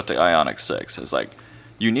Hyundai with the Ioniq 6. It's like,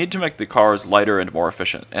 you need to make the cars lighter and more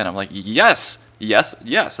efficient. And I'm like, yes,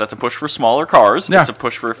 that's a push for smaller cars. Yeah. It's a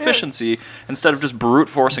push for efficiency instead of just brute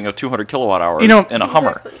forcing of 200 kilowatt hours You know- in a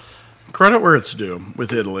Hummer. Exactly. Credit where it's due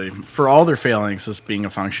with Italy for all their failings as being a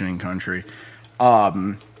functioning country.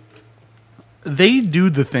 They do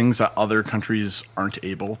the things that other countries aren't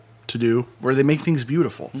able to do, where they make things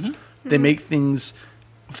beautiful. They make things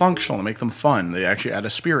functional. They make them fun. They actually add a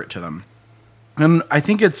spirit to them. And I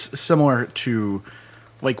think it's similar to,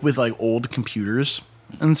 like, with like old computers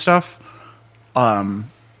and stuff.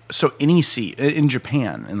 So NEC in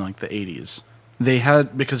Japan in like the 80s, they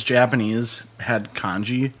had, because Japanese had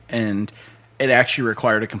kanji, and it actually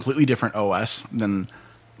required a completely different OS than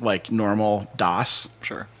like normal DOS.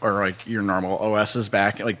 Sure. Or like your normal OSs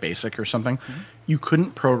back, like BASIC or something. You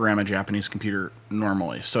couldn't program a Japanese computer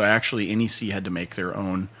normally. So actually NEC had to make their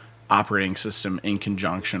own operating system in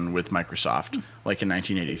conjunction with Microsoft, like in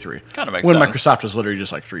 1983. Kinda makes when sense. Microsoft was literally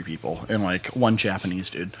just like 3 people and like one Japanese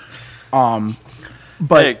dude.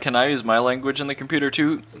 But Hey, can I use my language in the computer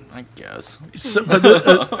too? I guess.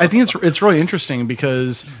 I think it's really interesting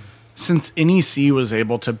because since NEC was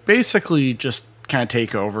able to basically just kind of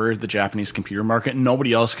take over the Japanese computer market,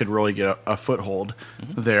 nobody else could really get a foothold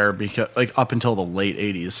there, because like up until the late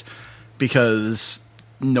 80s, because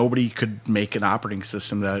nobody could make an operating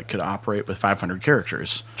system that could operate with 500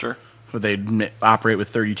 characters. Sure. But they'd operate with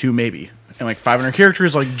 32 maybe. And like 500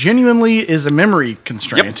 characters like genuinely is a memory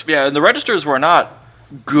constraint. Yep. Yeah, and the registers were not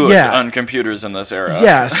good Yeah. on computers in this era.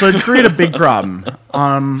 Yeah, so it created a big problem.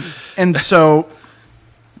 And so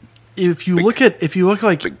if you look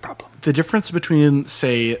like Big problem. the difference between,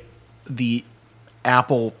 say, the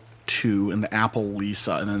Apple II and the Apple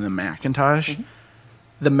Lisa and then the Macintosh,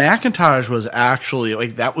 the Macintosh was actually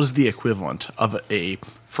like, that was the equivalent of a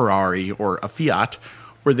Ferrari or a Fiat,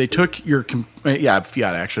 where they took your Fiat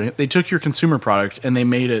actually. They took your consumer product and they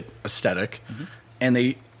made it aesthetic, and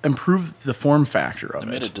they improved the form factor of They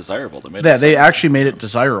it. made it desirable. They actually made it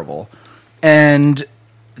desirable. And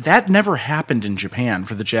that never happened in Japan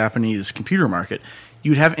for the Japanese computer market.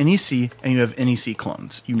 You'd have NEC and you have NEC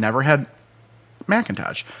clones. You never had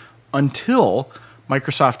Macintosh until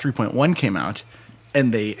Microsoft 3.1 came out,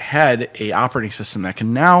 and they had a operating system that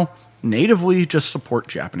can now natively just support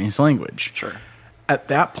Japanese language. Sure. At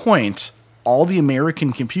that point, all the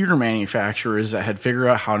American computer manufacturers that had figured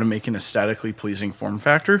out how to make an aesthetically pleasing form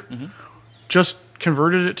factor just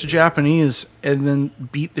converted it to Japanese and then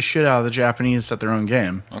beat the shit out of the Japanese at their own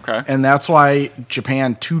game. Okay. And that's why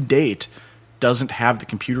Japan, to date, doesn't have the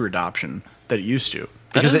computer adoption that it used to.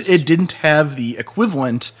 Because is- it didn't have the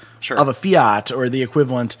equivalent Sure. of a Fiat or the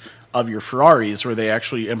equivalent of your Ferraris, where they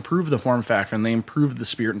actually improved the form factor and they improved the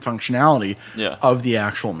spirit and functionality Yeah. of the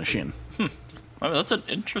actual machine. I mean, that's an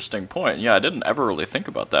interesting point. Yeah, I didn't ever really think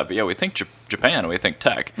about that. But yeah, we think Japan, we think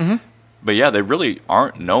tech. But yeah, they really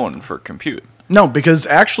aren't known for compute. No, because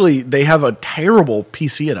actually they have a terrible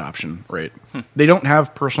PC adoption rate. They don't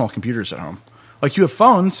have personal computers at home. Like, you have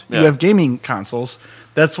phones, Yeah. you have gaming consoles.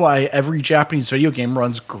 That's why every Japanese video game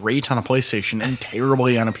runs great on a PlayStation and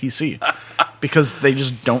terribly on a PC. Because they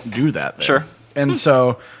just don't do that there. Sure. And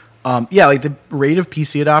so, like the rate of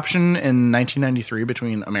PC adoption in 1993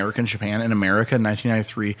 between America and Japan. In America in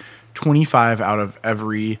 1993, 25 out of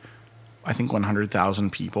every, I think, 100,000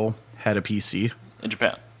 people had a PC. In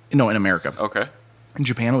Japan. No, in America. Okay. In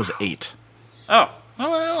Japan, it was 8. Oh,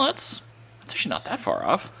 well, that's actually not that far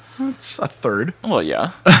off. It's a third. Well,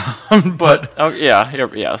 yeah. but, oh, yeah,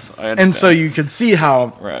 yes, I understand. And so you could see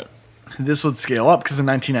how Right. this would scale up, because in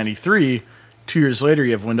 1993, 2 years later,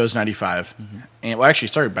 you have Windows 95. And, well, actually,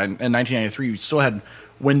 sorry, in 1993, you still had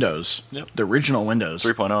Windows, Yep. the original Windows.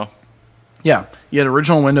 3.0. Yeah, you had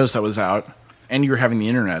original Windows that was out, and you were having the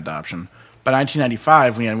internet adoption. By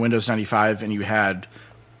 1995, when you had Windows 95 and you had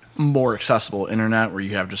more accessible internet, where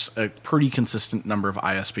you have just a pretty consistent number of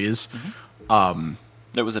ISPs.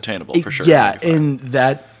 It was attainable, for sure. Yeah, 95. and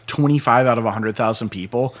that 25 out of 100,000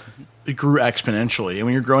 people, it grew exponentially. And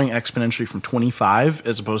when you're growing exponentially from 25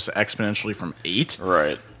 as opposed to exponentially from 8,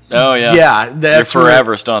 Right. Oh, yeah. Yeah, that's You're where-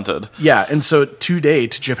 forever stunted. yeah, and so to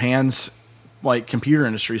date, Japan's like computer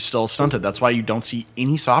industry is still stunted. That's why you don't see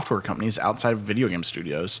any software companies outside of video game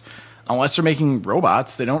studios. Unless they're making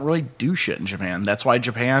robots, they don't really do shit in Japan. That's why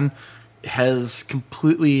Japan has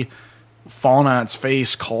completely fallen on its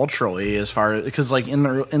face culturally, as far as, because like in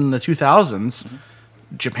the 2000s,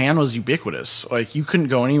 Japan was ubiquitous. Like, you couldn't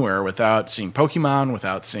go anywhere without seeing Pokemon,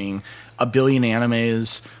 without seeing a billion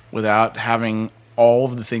animes, without having all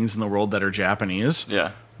of the things in the world that are Japanese.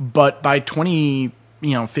 Yeah. But by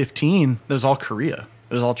 2015, it was all Korea.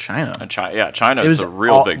 It was all China. And China It is was the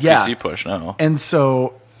real all- big yeah. PC push now. And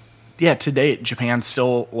so, yeah, to date, Japan's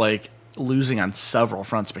still like losing on several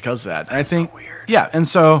fronts because of that. And I think, weird. yeah,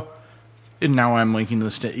 and now I'm linking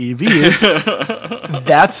this to EVs.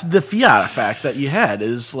 That's the fiat effect that you had.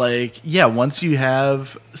 Is like, yeah, once you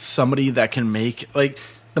have somebody that can make like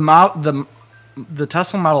the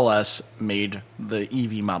Tesla Model S made the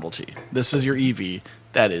EV Model T. This is your EV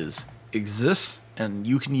that exists and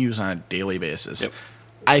you can use on a daily basis. Yep.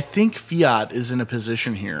 I think Fiat is in a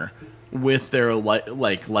position here with their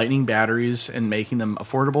lightning batteries and making them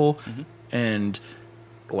affordable and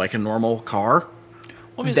like a normal car.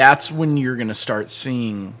 Well, I mean, That's when you're going to start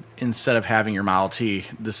seeing, instead of having your Model T,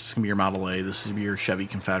 this is going to be your Model A, this is going to be your Chevy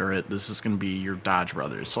Confederate, this is going to be your Dodge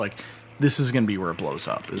Brothers. Like, this is going to be where it blows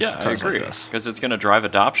up. Is yeah, I cars like agree. this. Because it's going to drive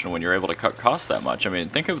adoption when you're able to cut costs that much. I mean,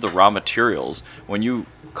 think of the raw materials when you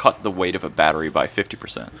cut the weight of a battery by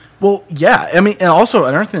 50%. Well, yeah. I mean, and also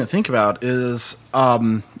another thing to think about is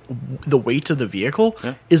the weight of the vehicle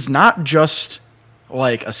is not just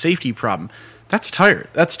like a safety problem. That's tires.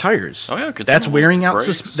 Oh, yeah, that's consumables, wearing out.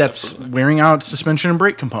 brakes, That's absolutely. wearing out suspension and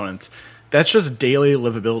brake components. That's just daily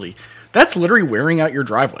livability. That's literally wearing out your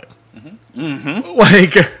driveway.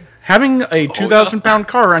 Like having a 2,000-pound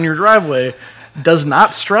car on your driveway does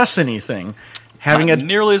not stress anything. Having Not a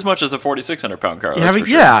nearly as much as a 4,600-pound car. That's having, for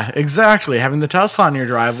sure. yeah, exactly. Having the Tesla on your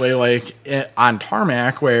driveway, like on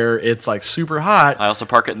tarmac, where it's like super hot. I also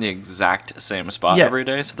park it in the exact same spot Yeah. every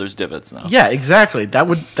day, so there's divots now. Yeah, exactly.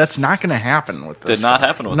 That's not going to happen with this. Did not car.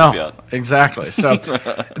 happen with no, the Fiat. exactly. So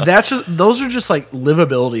those are just like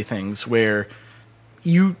livability things where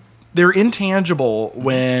they're intangible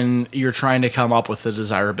when you're trying to come up with the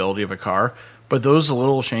desirability of a car, but those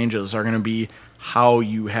little changes are going to be how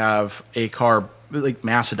you have a car, like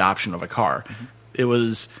mass adoption of a car. It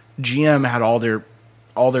was GM had all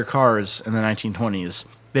their cars in the 1920s.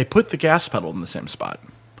 They put the gas pedal in the same spot.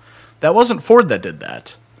 That wasn't Ford that did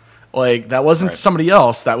that. Like, that wasn't Right. somebody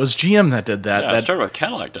else. That was GM that did that. Yeah, it That- started with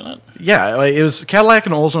Cadillac, didn't it? yeah, like it was Cadillac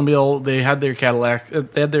and Oldsmobile. They had their Cadillac.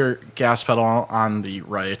 They had their gas pedal on the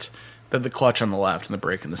right, they had the clutch on the left, and the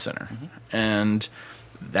brake in the center. And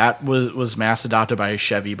that was mass adopted by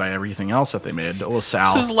Chevy, by everything else that they made.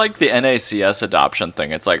 LaSalle. This is like the NACS adoption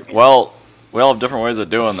thing. It's like, well, we all have different ways of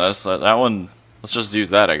doing this. That one, let's just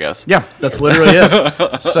use that, I guess. Yeah, that's literally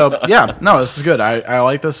it. So yeah, no, this is good. I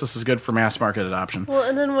like this. This is good for mass market adoption. Well,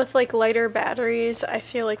 and then with like lighter batteries, I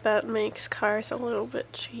feel like that makes cars a little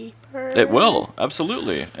bit cheaper. It will,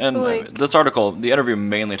 absolutely. And Like- this article, the interview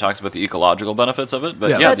mainly talks about the ecological benefits of it, but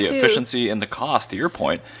Yeah. yeah, That the too. efficiency and the cost, to your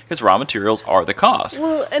point, because raw materials are the cost.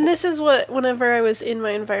 Well, and this is what, whenever I was in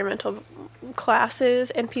my environmental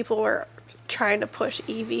classes and people were trying to push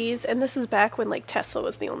EVs, and this is back when like Tesla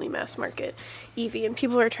was the only mass market EV, and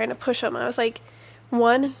people were trying to push them. I was like,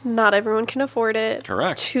 one, not everyone can afford it.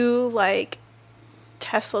 Correct. Two, like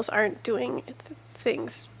Teslas aren't doing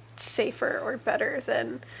things safer or better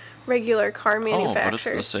than regular car Oh, but it's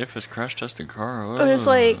manufacturers. the safest crash-tested car. It was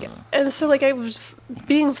like, and so like I was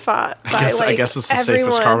being fought by I like guess it's the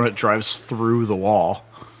everyone. safest car when it drives through the wall.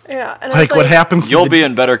 Yeah, and I was Like what happens? To You'll the, be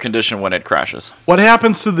in better condition when it crashes. What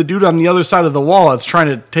happens to the dude on the other side of the wall that's trying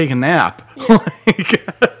to take a nap?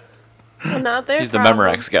 Well, not their He's the problem.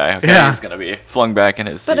 Memorex guy. Okay, Yeah. he's gonna be flung back in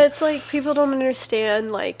his seat. But it's like people don't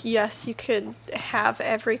understand. Like, yes, you could have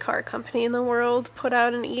every car company in the world put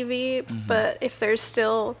out an EV, but if they're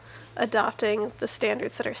still adopting the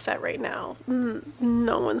standards that are set right now,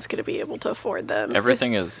 no one's going to be able to afford them.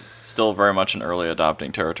 Everything is still very much in early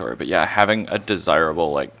adopting territory. But yeah, having a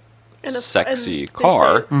desirable, like, And sexy and they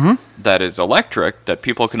car say- that is electric, that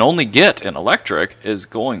people can only get in electric, is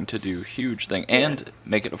going to do huge thing and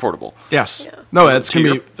make it affordable. Yes. Yeah. No, that's To gonna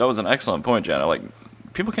your- be. that was an excellent point, Jenna. Like,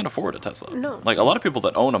 people can't afford a Tesla. No. Like, a lot of people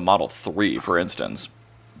that own a Model 3, for instance,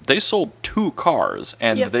 they sold 2 cars,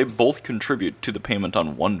 and Yep. they both contribute to the payment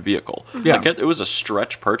on one vehicle. Yeah. Like, it was a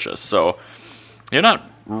stretch purchase, so you're not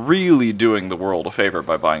really doing the world a favor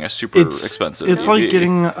by buying a super expensive It's EV. like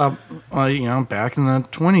getting, back in the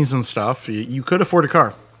 20s and stuff, you could afford a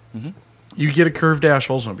car. You get a curved dash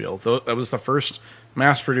Oldsmobile. That was the first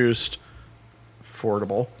mass-produced,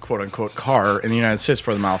 affordable, quote-unquote, car in the United States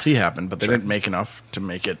before the Model T happened, but they didn't make enough to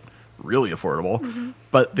make it really affordable.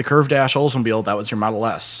 But the curved dash Oldsmobile, that was your Model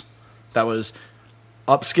S. That was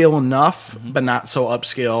upscale enough, but not so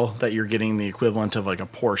upscale that you're getting the equivalent of like a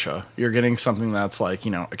Porsche. You're getting something that's like,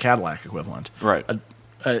 a Cadillac equivalent. Right.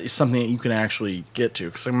 something that you can actually get to.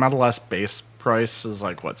 Because the Model S base price is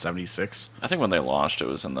like, what, 76? I think when they launched, it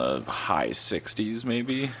was in the high 60s,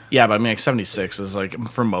 maybe. Yeah, but I mean, like 76 is like,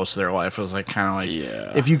 for most of their life, it was like kind of like,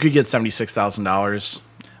 Yeah. if you could get $76,000.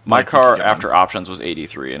 My like, you car could get one. after options was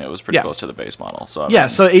 83, and it was pretty Yeah. close to the base model. So I Yeah, mean,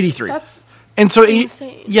 so 83. That's And so,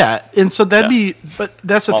 insane. yeah, and so that'd Yeah. be, but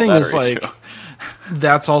that's the small thing is battery, like, too.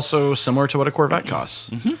 that's also similar to what a Corvette costs.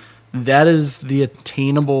 Mm-hmm. That is the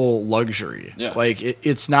attainable luxury. Yeah. Like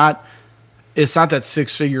it's not that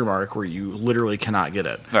 6-figure mark where you literally cannot get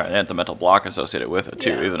it. Right, and the mental block associated with it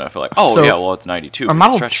too. Yeah. Even if I feel like, oh So, yeah, well it's 92. A but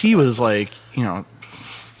Model stretch T it. was like,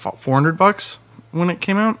 $400 when it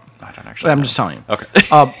came out. I don't actually. I'm know. just telling you. Okay.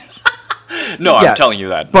 Um, No, yeah. I'm telling you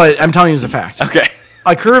that. but I'm telling you as a fact. Okay.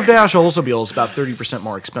 A Curve Dash Oldsmobile is about 30%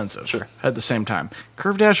 more expensive. Sure. At the same time,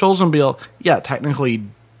 Curve Dash Oldsmobile, yeah, technically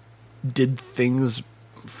did things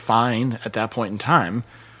fine at that point in time,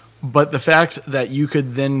 but the fact that you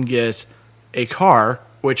could then get a car,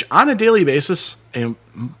 which on a daily basis, the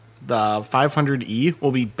 500e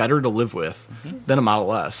will be better to live with than a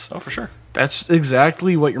Model S. Oh, for sure. That's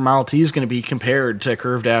exactly what your Model T is going to be compared to a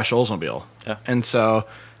Curve Dash Oldsmobile. Yeah. And so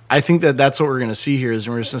I think that that's what we're going to see here is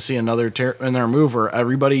we're just going to see another move where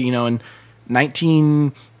everybody, in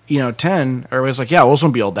 1910, everybody's like, yeah,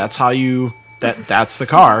 Oldsmobile, that's the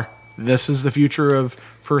car. This is the future of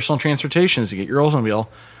personal transportation is to get your Oldsmobile.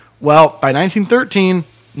 Well, by 1913,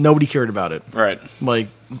 nobody cared about it. Right. Like,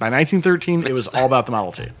 by 1913, it was all about the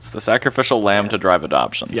Model T. It's the sacrificial lamb to drive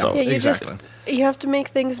adoption. Yeah. So Yeah, Exactly. You have to make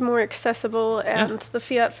things more accessible, and the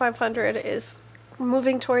Fiat 500 is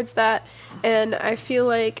moving towards that. And I feel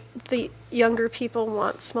like the younger people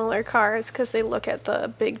want smaller cars because they look at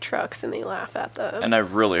the big trucks and they laugh at them. and I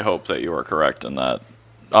really hope that you are correct in that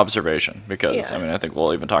observation because Yeah. I mean I think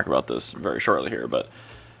we'll even talk about this very shortly here, but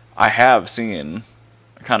I have seen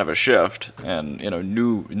kind of a shift in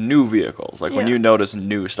new vehicles. Like when Yeah. you notice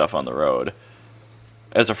new stuff on the road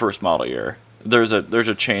as a first model year, there's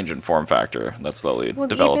a change in form factor that's slowly Well,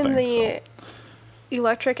 developing. even the so.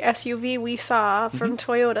 electric SUV we saw from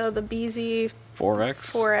Toyota, the BZ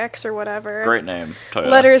 4X, 4X or whatever. great name. Toyota.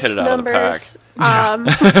 Letters, Hit it out of the numbers.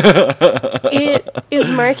 pack. It is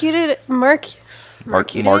marketed.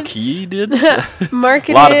 Marquis did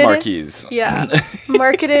Marketed. a lot of marquees. Yeah,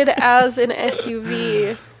 marketed as an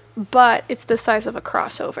SUV, but it's the size of a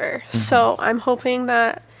crossover. So I'm hoping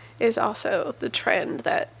that is also the trend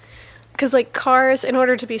that, because like cars, in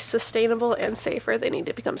order to be sustainable and safer, they need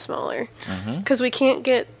to become smaller. Because we can't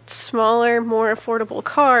get smaller, more affordable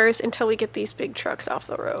cars until we get these big trucks off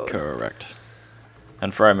the road. Correct.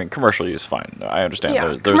 And for commercial use, fine. I understand. Yeah,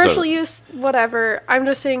 There's commercial use, whatever. I'm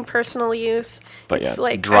just saying personal use. But it's yeah,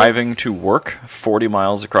 like driving to work 40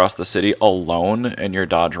 miles across the city alone in your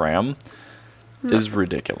Dodge Ram is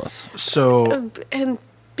ridiculous. So, and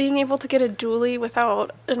being able to get a dually without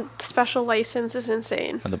a special license is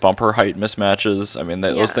insane. And the bumper height mismatches, I mean,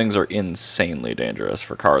 those Yeah. things are insanely dangerous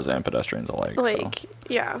for cars and pedestrians alike. Like, so.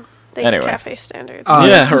 yeah. Thanks, Anyway. cafe standards.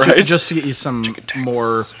 Yeah, ju- right. Just to get you some Chicken tax.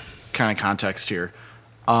 more kind of context here,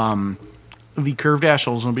 the Curve Dash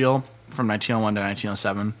Oldsmobile from 1901 to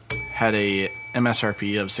 1907 had a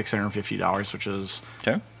MSRP of $650, which is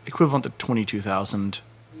Okay. equivalent to 22,000.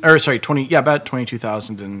 Or sorry, about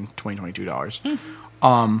 22,000 in 2022 dollars.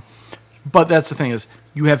 But that's the thing is,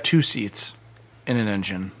 you have 2 seats and an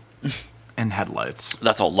engine and headlights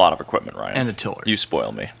That's a lot of equipment, Ryan. and a tiller. You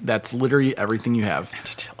spoil me. That's literally everything you have. And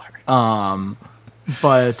a tiller.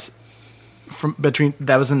 But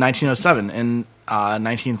that was in 1907. In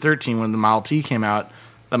 1913, when the Model T came out,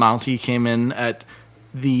 the Model T came in at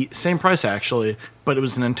the same price actually, but it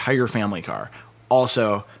was an entire family car.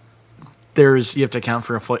 Also, you have to account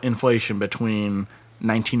for inflation between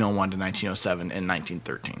 1901 to 1907 and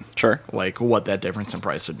 1913. Sure. Like what that difference in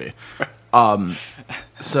price would be.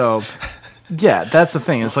 So, yeah, that's the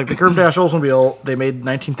thing. It's like the Curve Dash Oldsmobile, they made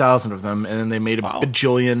 19,000 of them, and then they made a Wow.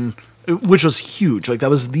 bajillion, which was huge. Like that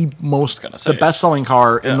was the say. best-selling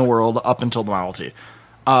car in Yeah. the world up until the Model T.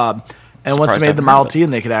 And once Surprised they I made the haven't Model heard of T,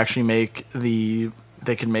 and they could actually make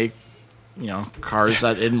cars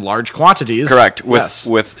that in large quantities. Correct. Yes.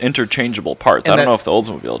 With interchangeable parts. And I don't that- know if the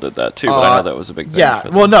Oldsmobile did that too, but I know that was a big thing. Yeah. for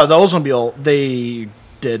Well, them. no, the Oldsmobile they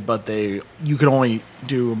did, but you could only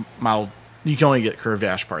do you can only get Curve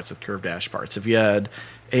Dash parts with Curve Dash parts. If you had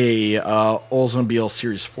a Oldsmobile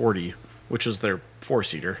Series 40, which is their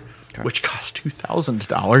 4-seater, which cost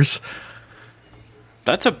 $2,000.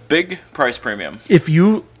 That's a big price premium. If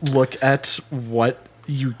you look at what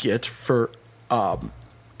you get for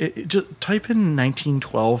just type in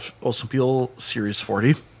 1912 Oldsmobile Series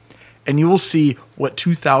 40, and you will see what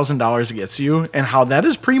 $2,000 gets you, and how that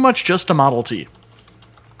is pretty much just a Model T.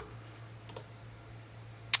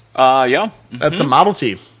 Yeah. That's a Model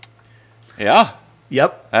T. Yeah.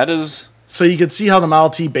 Yep. That is. So you could see how the Model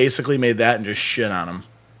T basically made that and just shit on them.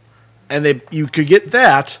 And you could get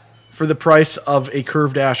that for the price of a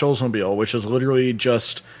curved dash Oldsmobile, which is literally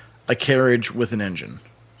just a carriage with an engine.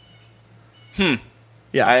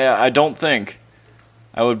 Yeah. I don't think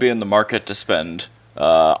I would be in the market to spend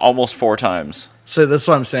almost 4 times. So that's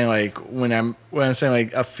what I'm saying. Like when I'm saying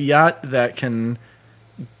like a Fiat that can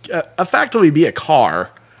effectively be a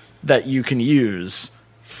car that you can use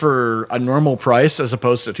for a normal price as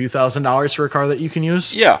opposed to $2,000 for a car that you can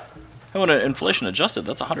use. Yeah. And when inflation adjusted,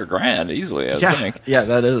 that's $100,000 easily, I think. Yeah,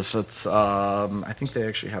 that is. That's I think they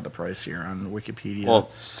actually had the price here on Wikipedia. Well,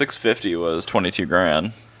 650 was 22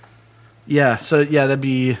 grand. Yeah, so yeah, that'd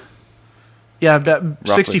be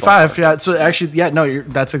 65. Yeah, so actually, no,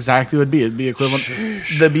 that's exactly what it'd be. It'd be equivalent.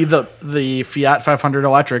 That'd be the Fiat 500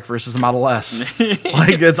 electric versus the Model S.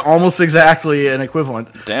 Like it's almost exactly an equivalent.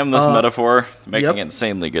 Damn, this metaphor is making yep.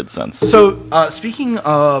 insanely good sense. So speaking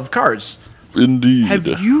of cars, Indeed. have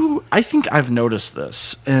you? I think I've noticed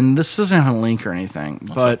this, and this doesn't have a link or anything,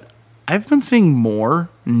 but I've been seeing more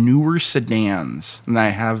newer sedans than I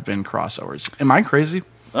have been crossovers. Am I crazy?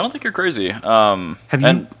 I don't think you're crazy. Have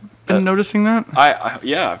you been noticing that?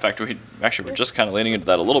 Yeah. In fact, we're just kind of leaning into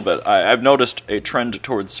that a little bit. I've noticed a trend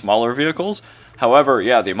towards smaller vehicles. However,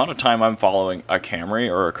 yeah, the amount of time I'm following a Camry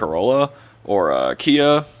or a Corolla or a Kia,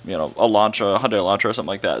 a Hyundai Elantra or something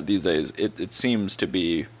like that these days, it seems to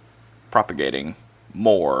be propagating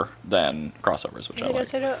more than crossovers, which I like.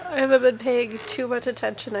 guess I haven't been paying too much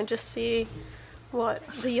attention. I just see what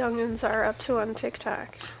the youngins are up to on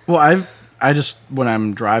TikTok. Well, I just, when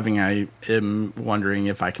I'm driving, I am wondering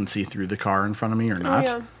if I can see through the car in front of me or not.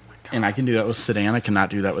 Yeah. And I can do that with sedan. I cannot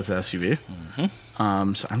do that with SUV.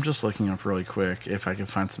 Mm-hmm. So I'm just looking up really quick if I can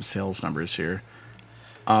find some sales numbers here.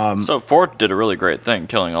 So Ford did a really great thing,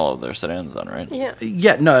 killing all of their sedans then, right? Yeah.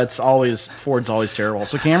 Yeah, no, Ford's always terrible.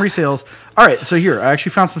 So Camry sales. All right, so here, I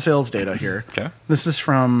actually found some sales data here. Okay. This is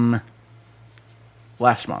from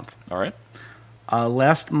last month. All right.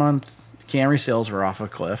 Last month, Camry sales were off a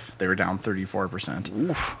cliff. They were down 34%.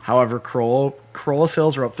 Oof. However, Corolla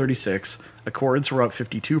sales were up 36%. Accords were up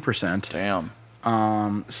 52%. Damn.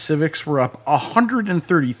 Civics were up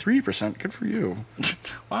 133%. Good for you.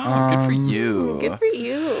 Wow, good for you. Good for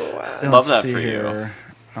you. Love that see for here.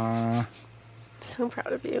 you. So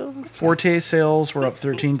proud of you. Forte sales were up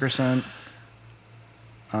 13%.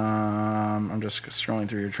 I'm just scrolling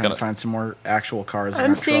through here trying to find some more actual cars.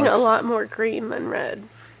 I'm seeing a lot more green than red.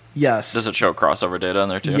 Yes. Does it show crossover data in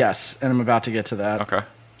there too? Yes, and I'm about to get to that. Okay.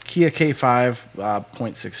 Kia K5,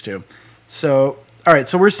 0.62. So, all right,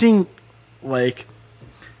 so we're seeing, like,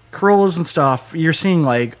 Corollas and stuff, you're seeing,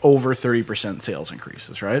 like, over 30% sales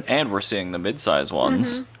increases, right? And we're seeing the mid-size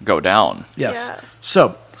ones go down. Yes. Yeah.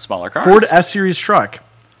 So, Smaller cars. Ford S-Series truck,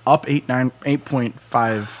 up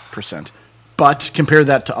 8.5%. But compare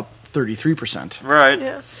that to up 33%. Right.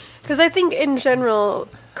 Yeah. Because I think in general,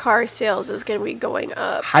 car sales is going to be going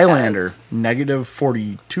up. Highlander, negative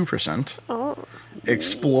 42%. Oh.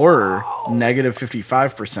 Explorer, negative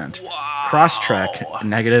 55%. Wow. Crosstrek,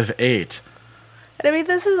 negative 8%. And I mean,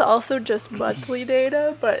 this is also just monthly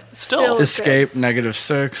data, but still Escape, negative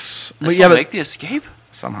 6%. But yeah, make the Escape?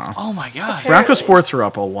 Somehow. Oh my god. Bronco Sports are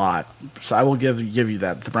up a lot. So I will give you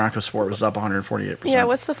that. The Bronco Sport was up 148%. Yeah,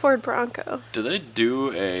 what's the Ford Bronco? Do they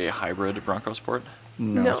do a hybrid Bronco Sport?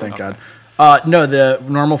 No. Thank God. No, the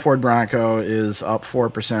normal Ford Bronco is up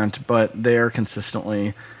 4%, but they are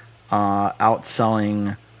consistently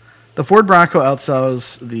outselling. The Ford Bronco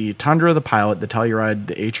outsells the Tundra, the Pilot, the Telluride,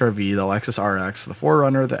 the HRV, the Lexus RX, the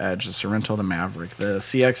 4Runner, the Edge, the Sorento, the Maverick, the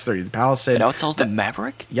CX-30, the Palisade. It outsells the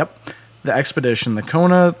Maverick? Yep. The Expedition, the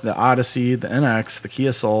Kona, the Odyssey, the NX, the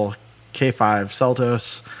Kia Soul, K5,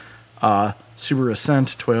 Seltos, Subaru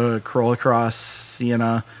Ascent, Toyota Corolla Cross,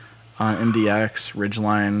 Sienna, MDX,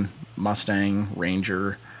 Ridgeline, Mustang,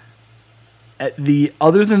 Ranger.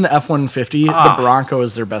 Other than the F-150, the Bronco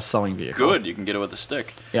is their best-selling vehicle. Good, you can get it with a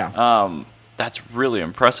stick. Yeah. That's really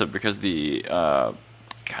impressive because the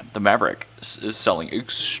Maverick is selling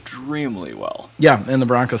extremely well. Yeah, and the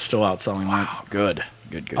Bronco's still outselling that. Wow, good.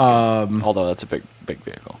 Although that's a big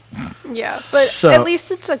vehicle. Yeah, but at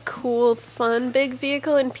least it's a cool, fun, big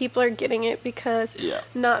vehicle, and people are getting it because,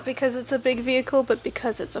 not because it's a big vehicle, but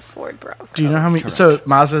because it's a Ford Bronco. Do you know how many? Correct. So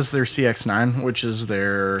Mazda's their CX-9, which is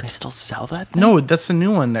their. They still sell that thing? No, that's the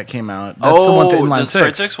new one that came out. That's the one, the Inline 6.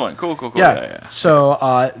 Straight 6 one. Cool. Yeah.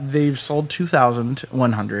 So they've sold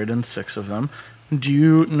 2,106 of them. Do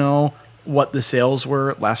you know what the sales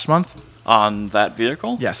were last month? On that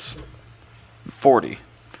vehicle? Yes. 40.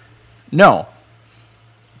 No.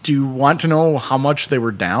 Do you want to know how much they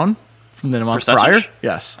were down from the month prior? Percentage?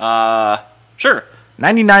 Yes. Sure.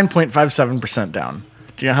 99.57% down.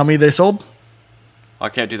 Do you know how many they sold? I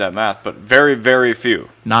can't do that math, but very, very few.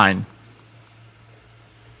 9.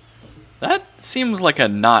 That seems like a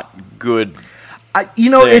not good. You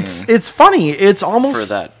know, thing it's funny. It's almost for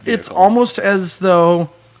that it's vehicle. almost as though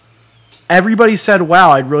everybody said,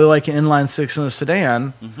 "Wow, I'd really like an inline six in a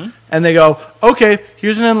sedan," and they go, "Okay,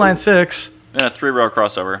 here's an inline six. And a 3-row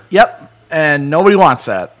crossover. Yep," and nobody wants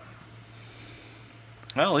that.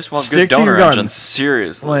 Well, at least we'll have Stick good to your donor engines. guns.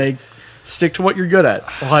 Seriously. Like, stick to what you're good at.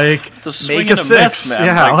 Like, The swing make and a a six. miss, man.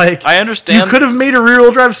 Yeah, like I understand- You could have made a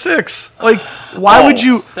rear-wheel drive six. Like, why Oh, would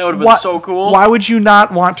you? that would've been so cool. Why would you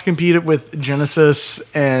not want to compete it with Genesis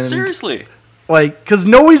and Seriously. like? Because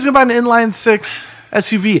nobody's gonna buy an inline six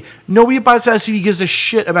SUV. Nobody who buys an SUV gives a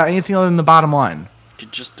shit about anything other than the bottom line. You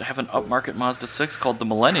could just have an upmarket Mazda 6 called the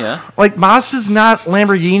Millennia. Like, Mazda's not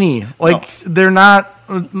Lamborghini. Like, they're not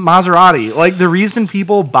Maserati. Like, the reason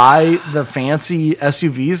people buy the fancy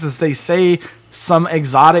SUVs is they say some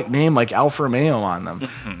exotic name like Alfa Romeo on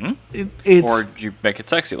them. It's Or you make it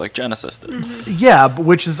sexy like Genesis did. yeah, but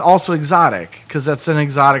which is also exotic because that's an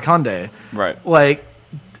exotic Hyundai. Right. Like,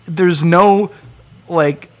 there's no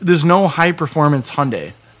high performance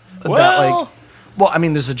Hyundai. Well, I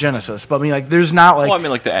mean, there's a Genesis, but I mean, like, there's not like Well, I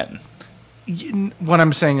mean, like the N. what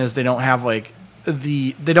I'm saying is they don't have like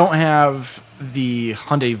the Hyundai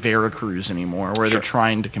Veracruz anymore, where Sure. they're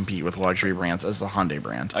trying to compete with luxury brands as the Hyundai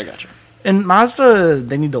brand. I got you. And Mazda,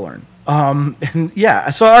 they need to learn. And yeah,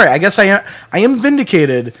 so all right, I guess I am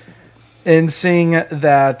vindicated in saying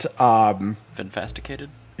that. Vinfasticated?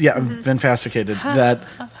 Yeah, I'm vindicated that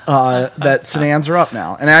that sedans are up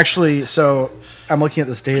now. And actually, so I'm looking at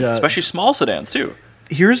this data. Especially small sedans, too.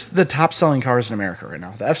 Here's the top selling cars in America right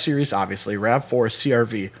now. The F Series, obviously, RAV4,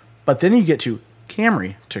 CRV. But then you get to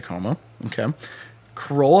Camry, Tacoma, okay,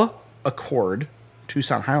 Corolla, Accord,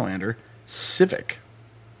 Tucson Highlander, Civic.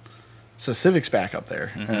 So Civic's back up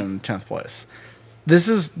there in 10th place. This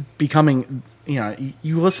is becoming,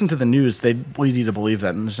 you listen to the news, they lead you to believe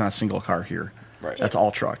that there's not a single car here. Right. That's all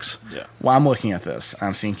trucks. Yeah. Well, I'm looking at this.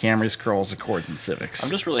 I'm seeing Camrys, Corollas, Accords, and Civics. I'm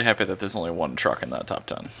just really happy that there's only one truck in that top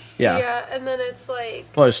 10. yeah. and then it's like,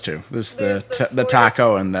 Well, there's two. There's There's the the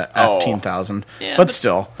Taco and the Oh. F10000. Yeah, but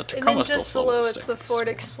still, The and then Tacoma's still just sold below with it's the stickers. Ford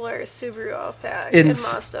Explorer, Subaru Outback, In and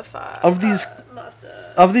s- Mazda 5. of these-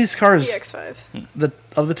 Mazda of these cars, CX-5.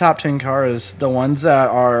 of the top 10 cars, the ones that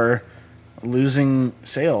are losing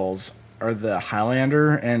sales are the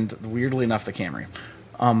Highlander and, weirdly enough, the Camry.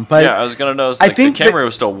 But Yeah, I was going to notice I like, think the Camry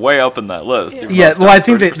was still way up in that list. even though yeah, it's well, down I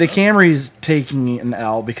think that the 30%. Camry's taking an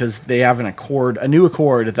L because they have a new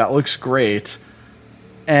Accord that looks great,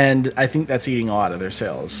 and I think that's eating a lot of their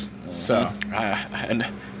sales. So And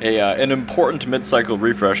an important mid-cycle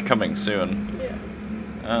refresh coming soon.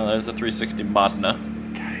 Oh, there's the 360 Modena.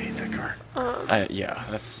 God, I hate that car. Yeah,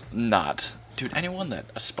 that's not... Dude, anyone that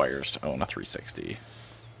aspires to own a 360...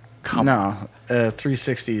 Come on. No,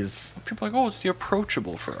 360s. People are like, oh, it's the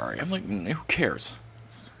approachable Ferrari. I'm like, who cares?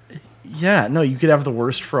 Yeah, no, you could have the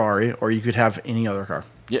worst Ferrari, or you could have any other car.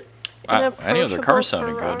 Yeah. An Any other car approachable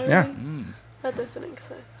sounding good. Ferrari? Yeah. That doesn't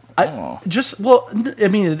exist. Oh. I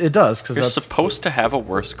mean, it does because You're that's. supposed to have a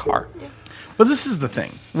worse car. But this is the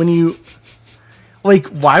thing: when you, like,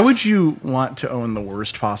 why would you want to own the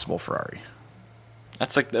worst possible Ferrari?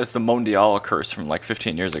 That's the Mondial curse from like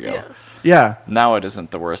 15 years ago. Yeah. Yeah, Now it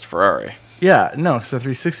isn't the worst Ferrari. yeah, no, because the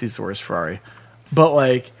 360 is the worst Ferrari. But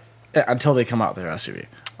like, until they come out with their SUV,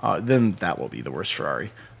 then that will be the worst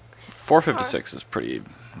Ferrari. 456 is pretty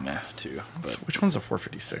meh too. But Which one's a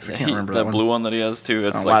 456? I can't remember that that one. blue one that he has too.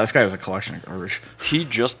 It's Oh, like wow, this guy has a collection of garbage. he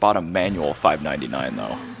just bought a manual 599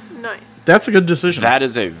 though. Nice. That's a good decision. That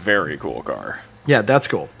is a very cool car. Yeah, that's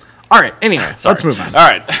cool. All right, anyway, let's move on. All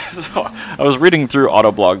right. So I was reading through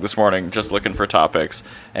Autoblog this morning, just looking for topics,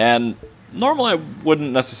 and normally I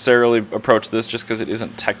wouldn't necessarily approach this just because it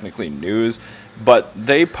isn't technically news, but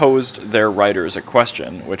they posed their writers a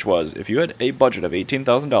question, which was, if you had a budget of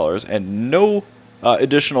 $18,000 and no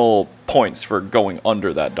additional points for going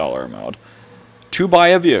under that dollar amount, to buy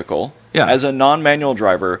a vehicle as a non-manual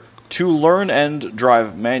driver to learn and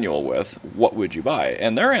drive manual with, what would you buy?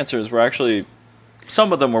 And their answers were actually...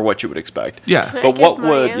 Some of them were what you would expect. Yeah. Can I But give what my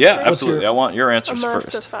would... answer? Yeah, What's absolutely. I want your A answers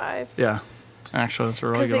Mazda first. 5. Yeah. Actually, that's a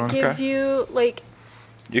really Because good it one. gives you, like,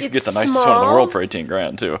 You could get it's the nicest one in the small. world for 18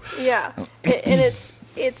 grand too. yeah. And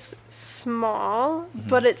it's small,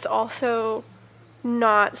 but it's also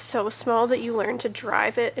not so small that you learn to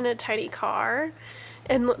drive it in a tiny car.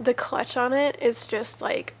 And the clutch on it is just,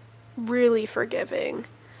 like, really forgiving.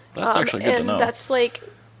 That's actually good to and know. that's, like,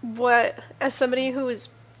 what, as somebody who is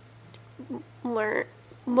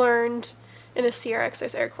learned in a CRX.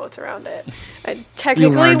 There's air quotes around it. I You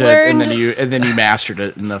technically learned learned. it, and then you mastered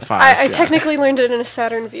it in the 5. I yeah. technically learned it in a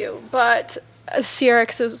Saturn View, but a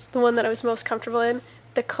CRX is the one that I was most comfortable in.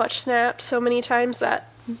 The clutch snapped so many times that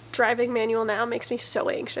driving manual now makes me so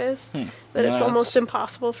anxious that it's That's almost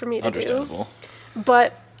impossible for me to do. Understandable.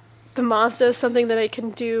 But the Mazda is something that I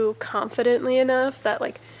can do confidently enough that,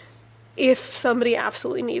 like, if somebody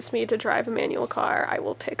absolutely needs me to drive a manual car, I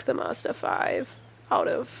will pick the Mazda 5 out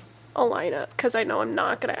of a lineup because I know I'm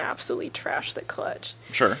not going to absolutely trash the clutch.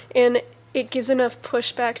 Sure. And it gives enough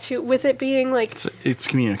pushback to, with it being like, It's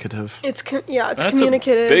communicative. it's That's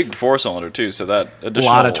communicative. a big 4-cylinder too, so that A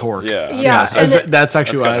additional lot of torque. Yeah. Yeah, so and that's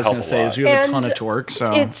actually what I was gotta going to help a say. lot. Is you have a ton And of torque,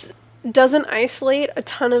 so It doesn't isolate a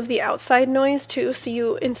ton of the outside noise too, so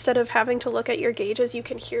you, instead of having to look at your gauges, you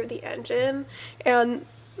can hear the engine, and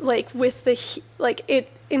like with the it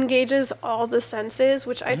engages all the senses,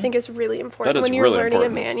 which I think is really important That is when you're really learning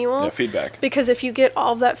important. a manual. Yeah, feedback. Because if you get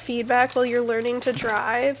all of that feedback while you're learning to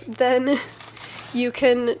drive, then you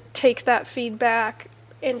can take that feedback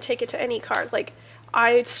and take it to any car. Like,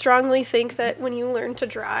 I strongly think that when you learn to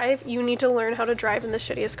drive, you need to learn how to drive in the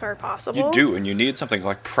shittiest car possible. You do, and you need something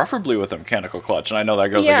like preferably with a mechanical clutch. And I know that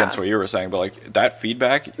goes Yeah. against what you were saying, but like that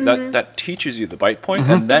feedback, that teaches you the bite point,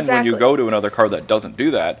 and then when you Exactly. go to another car that doesn't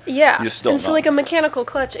do that, Yeah, you still and so know. like a mechanical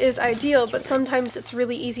clutch is ideal, but sometimes it's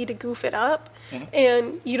really easy to goof it up,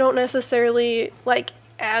 and you don't necessarily like,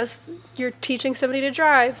 as you're teaching somebody to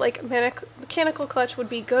drive, like mechanical clutch would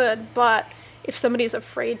be good, but if somebody's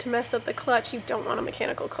afraid to mess up the clutch, you don't want a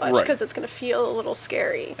mechanical clutch Right. because it's going to feel a little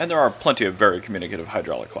scary. And there are plenty of very communicative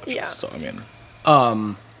hydraulic clutches. Yeah. So I mean,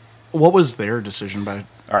 what was their decision by?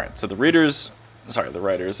 all right. So the writers,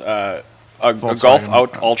 a Volkswagen.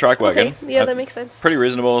 Golf all-track wagon. Okay, yeah, that makes sense. Pretty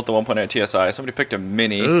reasonable with the 1.8 TSI. Somebody picked a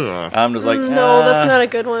Mini. Ugh. I'm just like, No, that's not a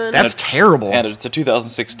good one. That's terrible. And it's a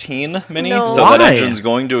 2016 Mini, No. so that Why? engine's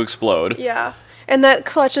going to explode. Yeah, and that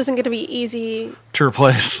clutch isn't going to be easy. to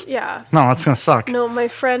replace. Yeah. No, that's gonna suck. No, my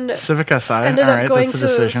friend. Civic Si. All Ended up right, going that's a to-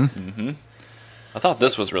 decision. I thought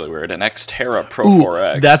this was really weird. An Xterra Pro Ooh,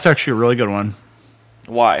 4X. that's actually a really good one.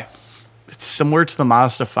 Why? It's similar to the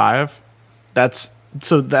Mazda 5.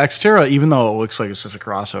 So the Xterra, even though it looks like it's just a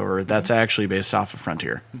crossover, that's actually based off of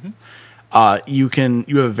Frontier. You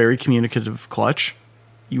have a very communicative clutch.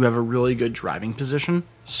 You have a really good driving position.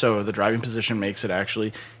 So the driving position makes it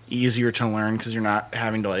actually easier to learn because you're not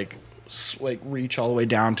having to like reach all the way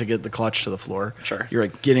down to get the clutch to the floor. Sure. You're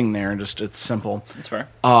like getting there and just it's simple. That's fair.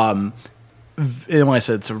 And like I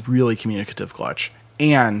said, it's a really communicative clutch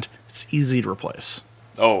and it's easy to replace.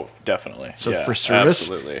 Oh, definitely. So Yeah, for service,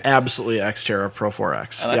 absolutely. absolutely Xterra Pro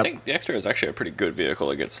 4X. And I Yep. think the Xterra is actually a pretty good vehicle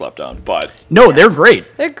to get slept on, but No, they're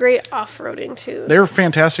great. They're great off-roading too. They're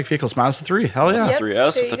fantastic vehicles. Mazda 3, hell yeah. Yep,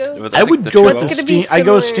 3S there with you the, go. with I think would the go with 2.0. the It's gonna be I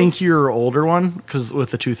go similar. stinkier older one because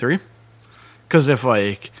with the 2.3. Because if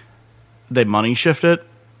like they money shift it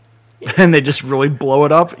and they just really blow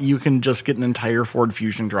it up, you can just get an entire Ford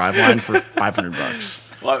Fusion driveline for $500,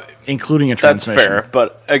 Well, including a that's transmission. fair,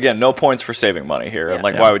 but again, no points for saving money here. And Yeah.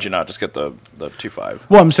 like, Yeah. why would you not just get the 2.5?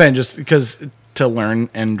 Well, I'm saying just because to learn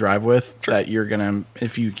and drive with Sure. that you're gonna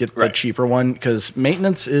if you get the Right. cheaper one because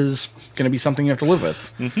maintenance is gonna be something you have to live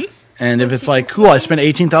with. Mm-hmm. And if it's like, cool, I spent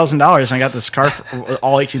 $18,000 and I got this car,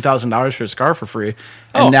 all $18,000 for this car for free,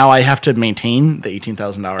 and Oh. now I have to maintain the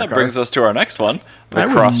 $18,000 That car. brings us to our next one, the I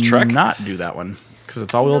would Crosstrek. not do that one because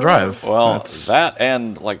it's all-wheel drive. Well, That's- that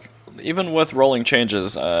and like even with rolling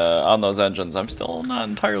changes on those engines, I'm still not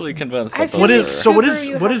entirely convinced I that feel what those is are- so? What Subaru, is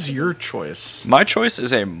you what have is to- your choice? My choice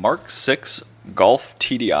is a Mark 6 Golf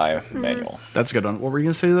TDI manual. That's a good one. What were you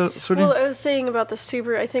gonna say, though, Sudi? Well, I was saying about the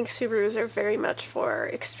Subaru. I think Subarus are very much for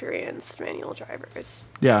experienced manual drivers.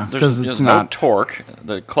 Yeah, There's, because it's no not. torque.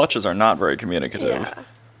 The clutches are not very communicative. Yeah,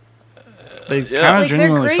 They yeah. kind of like they're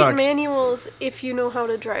genuinely great suck. manuals if you know how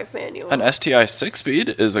to drive manual. An STI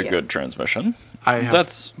 6-speed is a Yeah. good transmission. I have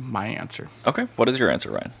That's my answer. okay. What is your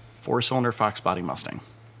answer, Ryan? 4-cylinder Fox body Mustang.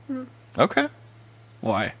 Okay.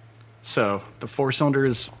 Why? So the 4-cylinder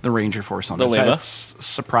is the Ranger 4-cylinder. The Lima? It's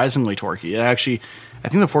surprisingly torquey. It actually, I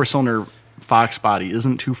think the 4-cylinder Fox body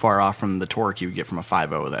isn't too far off from the torque you would get from a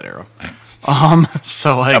 5.0 of that era.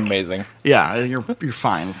 So like Amazing. Yeah, you're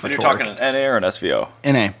fine for But you're torque. talking an NA or an SVO?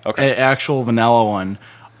 NA, Okay. actual vanilla one.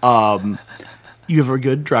 You have a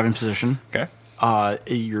good driving position. Okay.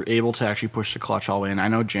 You're able to actually push the clutch all the way in. I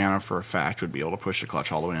know Jana for a fact would be able to push the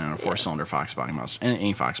clutch all the way in a 4-cylinder Fox body Mustang.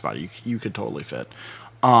 Any Fox body, you could totally fit.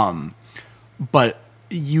 But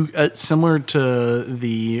you similar to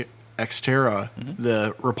the Xterra,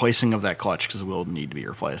 the replacing of that clutch because it will need to be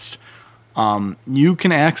replaced. you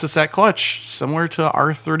can access that clutch similar to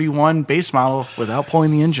R31 base model without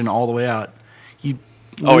pulling the engine all the way out. You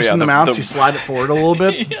loosen the mounts, you slide it forward a little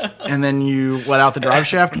bit, and then you let out the drive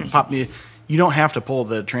shaft and pop the. You don't have to pull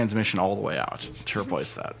the transmission all the way out to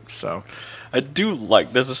replace that. So, I do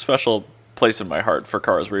like. There's a special place in my heart for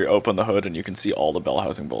cars where you open the hood and you can see all the bell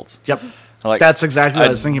housing bolts. yep, Like, that's exactly what I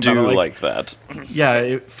was thinking about. I do like that.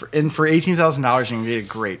 Yeah, for $18,000, you can get a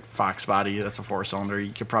great Fox body. That's a 4-cylinder.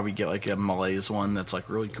 You could probably get like a Malaise one that's like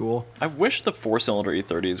really cool. I wish the 4-cylinder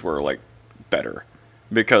E30s were like better,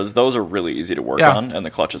 because those are really easy to work Yeah. on and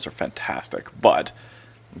the clutches are fantastic. But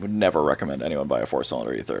I would never recommend anyone buy a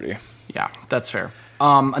 4-cylinder E30. Yeah, that's fair.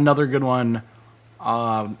 Another good one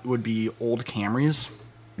would be old Camrys.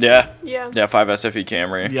 Yeah. Yeah. Yeah. 5SFE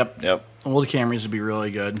Camry. Yep. Old Camrys would be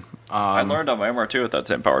really good. I learned on my MR2 with that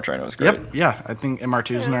same powertrain. It was great. Yep. Yeah, I think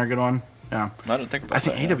MR2 is another good one. Yeah. I didn't think about I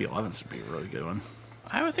think that. AW11s would be a really good one.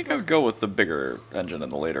 I would think I would go with the bigger engine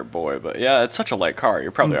and the later boy, but yeah, it's such a light car.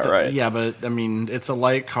 You're probably all right. Yeah, but I mean, it's a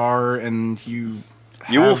light car, and you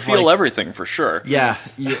You will have, feel like- everything for sure. Yeah,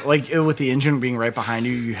 like with the engine being right behind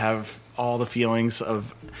you, you have all the feelings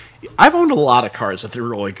of. I've owned a lot of cars with a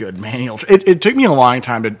really good manual. It took me a long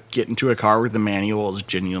time to get into a car where the manual is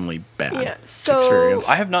genuinely bad. Yeah, so- experience.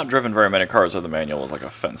 I have not driven very many cars where the manual was like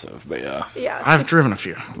offensive, but yeah. Yeah. I've driven a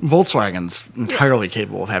few. Volkswagen's entirely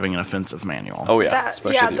capable of having an offensive manual. Oh yeah, That-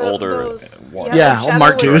 especially yeah, the older those- one. yeah, the Shadow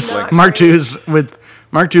Mark was II's. not Mark great. II's with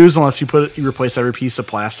Mark II's, unless you replace every piece of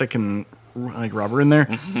plastic and like rubber in there,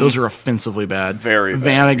 those are offensively bad. Very bad.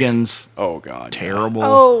 Vanagons, Oh god. yeah. terrible.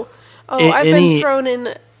 Oh, I've any- been thrown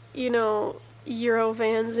in, Euro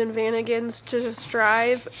vans and Vanagons to just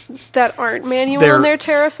drive that aren't manual, They're- and they're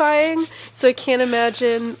terrifying. So I can't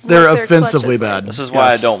imagine. what They're their offensively clutch is like. bad. This is why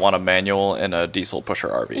Yes. I don't want a manual in a diesel pusher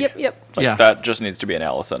RV. Yep. It's like, Yeah. that just needs to be an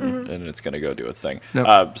Allison, Mm-hmm. and it's going to go do its thing.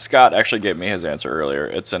 Yep. Scott actually gave me his answer earlier.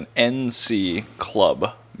 It's an NC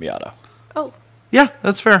Club Miata. Oh, Yeah,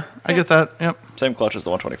 that's fair. I get that. Yep. Same clutch as the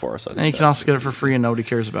 124. So I And you think can also get it for free, and nobody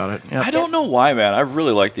cares about it. Yep. I don't know why, man. I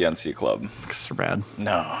really like the NC Club. Because they're bad.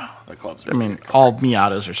 No, the club's. I mean, all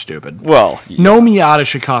Miatas are stupid. well, No Miata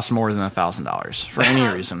should cost more than $1,000 for any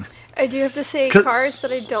reason. I do have to say, 'Cause- cars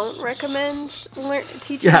that I don't recommend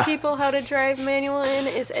teaching Yeah. people how to drive manual in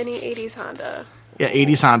is any 80s Honda. Yeah,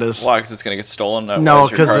 80s Hondas. why? Because it's going to get stolen. No,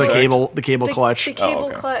 because because the cable clutch. The cable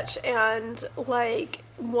okay. clutch, and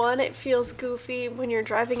it feels goofy when you're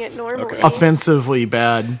driving it normally. Okay. Offensively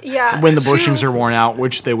bad. Yeah, When the two- bushings are worn out,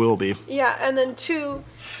 which they will be. Yeah, and then two,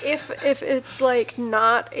 if it's like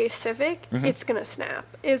not a Civic, Mm-hmm. it's gonna snap.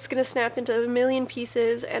 It's gonna snap into a million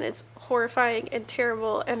pieces, and it's horrifying and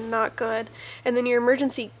terrible and not good. And then your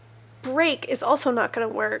emergency brake is also not gonna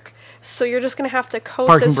work, so you're just gonna have to coast.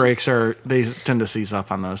 Parking brakes they tend to seize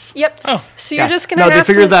up on those. Yep. Oh. So you're Yeah. just gonna No, have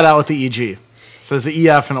they figured to. that out with the EG. So it's the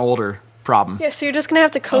EF and older problem. Yeah, so you're just gonna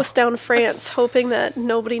have to coast down France, hoping that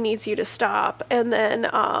nobody needs you to stop, and then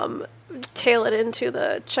tail it into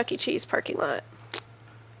the Chuck E. Cheese parking lot.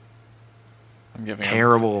 I'm giving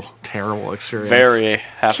Terrible, terrible experience. very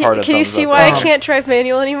half-hearted. Can you thumbs see up why I there. can't drive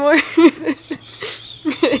manual anymore?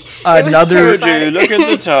 Another terrifying. Would you look at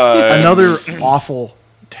the time? another awful,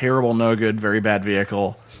 terrible, no good, very bad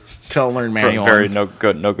vehicle to learn For a manual. very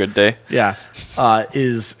on. no good day. Yeah,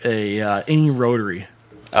 is a any rotary.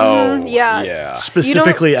 Oh, yeah. yeah.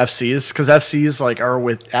 Specifically FCs, because FCs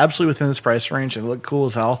are absolutely within this price range and look cool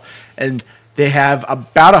as hell, and they have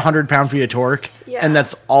about 100 pound-feet of torque, Yeah. and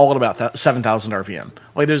that's all at about 7,000 RPM.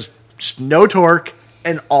 Like there's just no torque,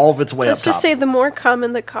 and all of its way Let's up just top. say the more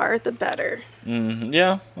common the car, the better.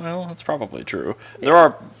 Yeah, well, that's probably true. There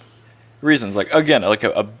are reasons, like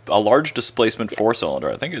a large displacement 4-cylinder,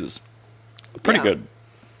 I think is a pretty Yeah. good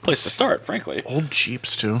place to start, frankly. Old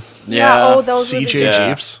Jeeps too. Oh, those were the CJ days. Yeah.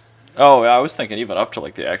 Jeeps. Oh, I was thinking even up to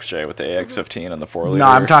like the XJ with the AX15 and the 4-liter. No,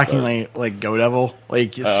 I'm talking like Go Devil,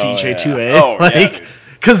 like CJ2A, yeah. Oh, yeah, like dude.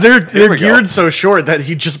 because they're we go. geared so short that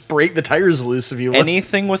you just break the tires loose if you.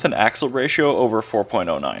 anything with an axle ratio over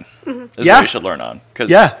 4.09 is Yeah. what you should learn on. Because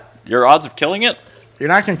Yeah. your odds of killing it, You're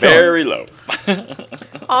not gonna kill it. very low.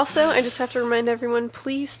 Also, I just have to remind everyone,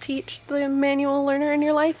 please teach the manual learner in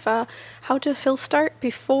your life how to hill start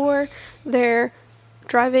before they're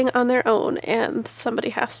driving on their own, and somebody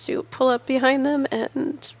has to pull up behind them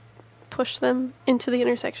and push them into the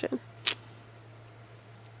intersection.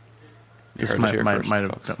 You This heard it might here might first, might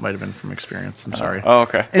folks. have been from experience. I'm sorry. Oh,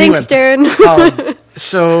 okay. Anyway, Thanks, Darren.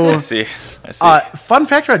 So, I see. fun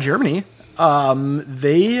fact about Germany: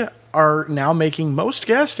 they are now making most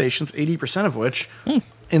gas stations, 80% of which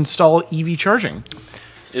install EV charging.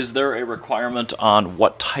 Is there a requirement on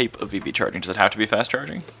what type of EV charging? Does it have to be fast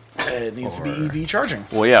charging? It needs to be EV charging.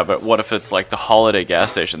 Well, yeah, but what if it's like the holiday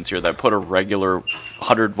gas stations here that put a regular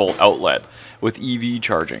 100-volt outlet with EV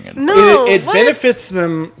charging in? No, It what? benefits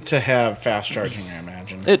them to have fast charging, I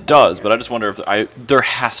imagine. It does, but I just wonder if there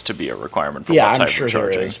has to be a requirement for Yeah, what I'm type sure of there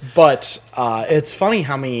charging. is. But it's funny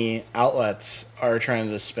how many outlets are trying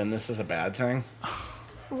to spin this as a bad thing.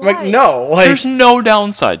 I'm like, Why? no, There's no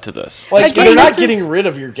downside to this. like Again, they're not this is- getting rid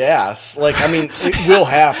of your gas. Like, I mean, it will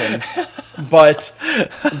happen, but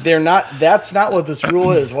they're not. That's not what this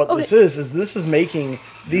rule is. What this is making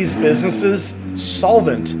these businesses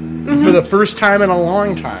solvent for the first time in a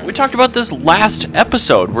long time. We talked about this last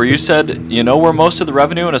episode where you said, you know where most of the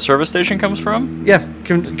revenue in a service station comes from? Yeah,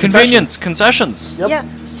 Convenience, concessions. Yep. Yeah.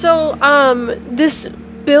 So this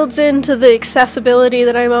builds into the accessibility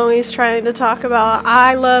that I'm always trying to talk about.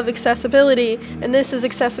 I love accessibility, and this is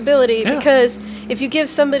accessibility Yeah. because if you give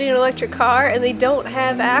somebody an electric car and they don't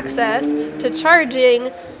have access to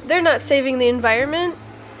charging, they're not saving the environment.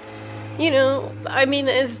 You know, I mean,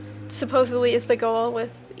 as supposedly is the goal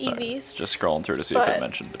with EVs. Just scrolling through to see if But- it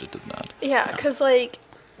mentioned, but it does not. Yeah, because like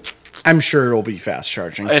I'm sure it'll be fast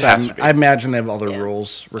charging. It has to be. I imagine they have other Yeah.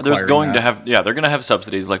 rules requiring There's going to that. have, they're going to have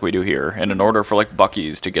subsidies like we do here. And in order for like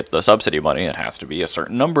Buc-ee's to get the subsidy money, it has to be a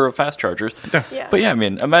certain number of fast chargers. Yeah. But yeah, I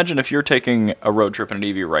mean, imagine if you're taking a road trip in an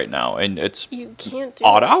EV right now and it's you can't do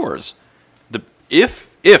odd it. hours.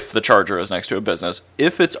 If the charger is next to a business,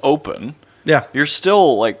 if it's open, Yeah. you're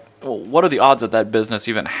still like, well, what are the odds that that business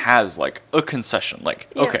even has like a concession? Like,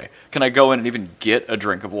 Yeah. okay, can I go in and even get a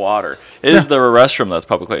drink of water? Is there a restroom that's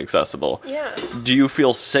publicly accessible? Yeah. Do you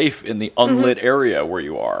feel safe in the unlit area where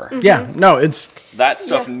you are? Yeah. No, it's That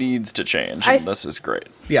stuff Yeah. needs to change, I- and this is great.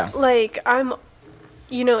 yeah. Like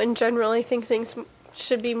in general, I think things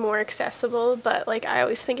should be more accessible, but like I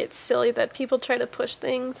always think it's silly that people try to push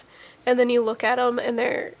things and then you look at them and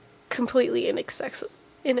they're completely inaccessible.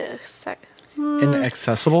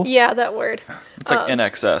 Inaccessible. Yeah, that word. It's like in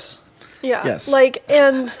excess. Yeah. Yes. Like,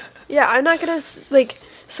 and yeah, I'm not gonna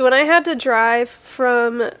so when I had to drive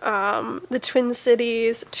from the Twin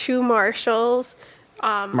Cities to Marshall's,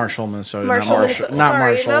 Marshall, Minnesota. Marshall, not Minnesota. Not Sorry, not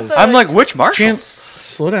Marshall's. the- I'm like, which Marshalls? Chance,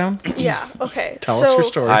 slow down. yeah, okay. Tell so, us your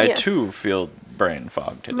story. I yeah. too feel brain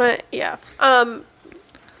fog today.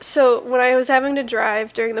 So when I was having to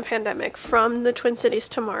drive during the pandemic from the Twin Cities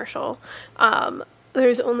to Marshall,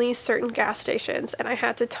 there's only certain gas stations, and I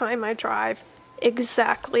had to time my drive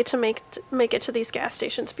exactly to make it to these gas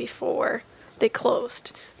stations before they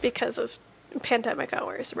closed because of pandemic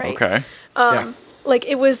hours, right? Okay, Yeah. Like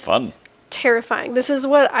it was fun. terrifying. This is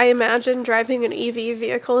what I imagine driving an EV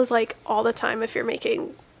vehicle is like all the time if you're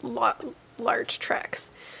making large treks.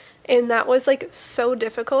 And that was like so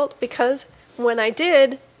difficult because when I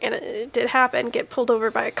did, and it did happen, get pulled over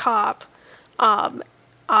by a cop,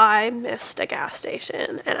 I missed a gas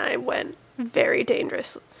station and I went very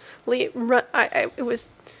dangerously. It was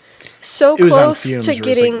so It was on close fumes. to where it's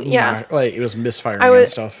getting, like it was misfiring I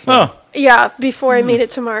was- and stuff. Oh, yeah, before I made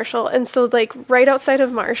it to Marshall. And so, like, right outside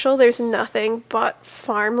of Marshall, there's nothing but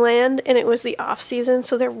farmland, and it was the off season,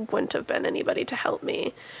 so there wouldn't have been anybody to help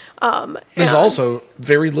me. There's and- also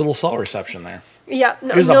very little cell reception there. yeah,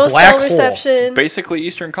 no, there's a no black cell hole. reception. basically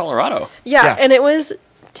Eastern Colorado. Yeah, Yeah. and it was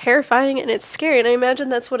terrifying and it's scary. And I imagine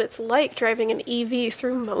that's what it's like driving an EV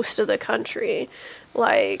through most of the country.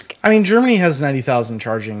 Like, I mean, Germany has 90,000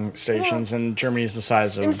 charging stations, and Germany is the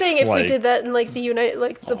size of. I'm saying if we like, did that in like the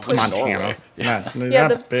the push. Montana, Norway. not Yeah, not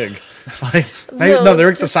the- big. Like, No, they're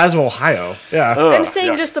like the just- size of Ohio. Yeah. I'm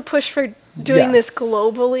saying yeah. just the push for doing Yeah. this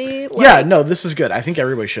globally. Like, Yeah, no, this is good. I think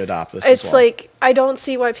everybody should adopt this. it's as well. like I don't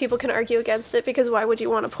see why people can argue against it because why would you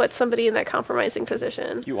want to put somebody in that compromising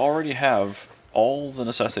position? You already have all the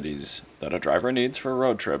necessities that a driver needs for a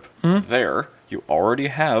road trip Hmm? there. You already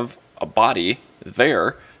have a body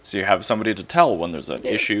there, so you have somebody to tell when there's an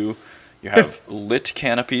issue. You have lit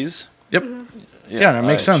canopies. Yep. Yeah, that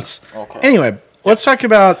makes right. sense. Okay. Anyway, let's talk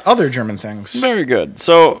about other German things. Very good.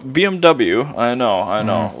 So BMW, I know.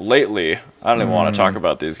 Mm-hmm. Lately, I don't even want to talk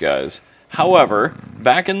about these guys. However,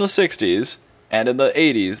 back in the 60s and in the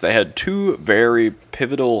 80s, they had two very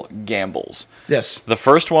pivotal gambles. Yes. The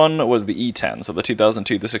first one was the E10, so the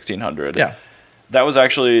 2002, the 1600. Yeah. That was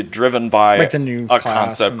actually driven by Like the new a class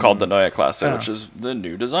concept and- called the Neue Klasse, Yeah. which is the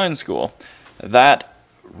new design school. That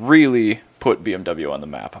really put BMW on the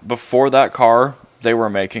map. Before that car, they were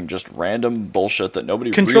making just random bullshit that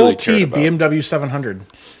nobody Control really T cared about. BMW 700.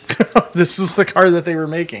 This is the car that they were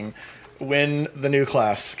making when the new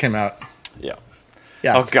class came out. Yeah.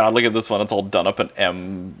 Yeah. Oh god, look at this one. It's all done up in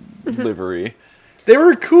M livery. They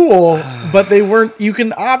were cool, but they weren't. You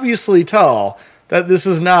can obviously tell that this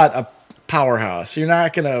is not a powerhouse. You're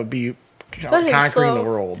not going to be That is conquering so- the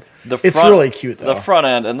world. It's really cute, though. The front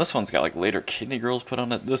end, and this one's got like later kidney grills put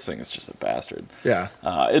on it. This thing is just a bastard. Yeah.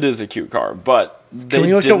 It is a cute car, but Can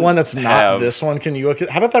we look at one that's not this one? Can you look at?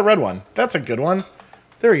 How about that red one? That's a good one.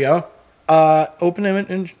 There you go. Open it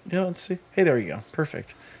and let's see. Hey, there you go.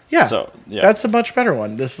 Perfect. Yeah. So, yeah. That's a much better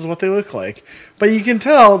one. This is what they look like. But you can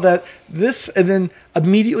tell that this, and then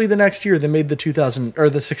immediately the next year they made the 2000 or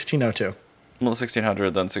the 1602. Well,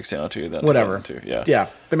 1600, then 1602, then Whatever. 2002. Yeah. Yeah.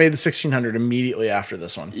 They made the 1600 immediately after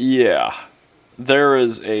this one. Yeah. There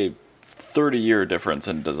is a 30-year difference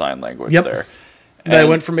in design language Yep. there. They And-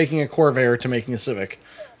 went from making a Corvair to making a Civic.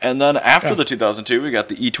 And then after Yeah. the 2002, we got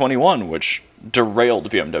the E21, which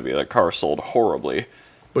derailed BMW. That car sold horribly.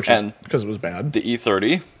 Which is And because it was bad. the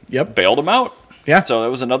E30 Yep. bailed them out. Yeah. So that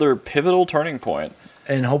was another pivotal turning point.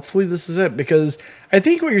 And hopefully this is it, because I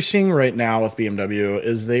think what you're seeing right now with BMW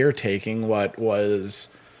is they are taking what was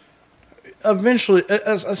eventually,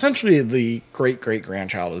 essentially the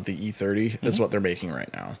great-great-grandchild of the E30 is what they're making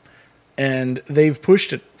right now. And they've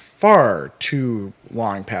pushed it far too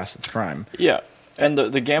long past its prime. Yeah. And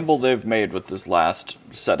the gamble they've made with this last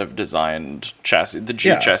set of designed chassis, the G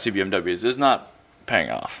Yeah. chassis BMWs, is not paying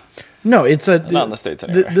off. No, it's a... Not in the States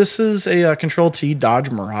anyway. This is a Control-T Dodge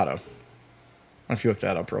Murata. If you look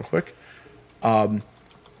that up real quick.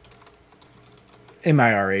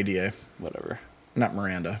 M-I-R-A-D-A. Whatever. Not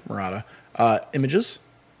Miranda, Murata. Images,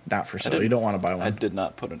 not for sale. didn't- You don't want to buy I one. did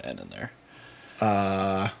not put an N in there.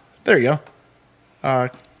 There you go.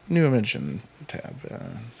 New image and tab.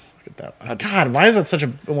 Look at that. God, why is that such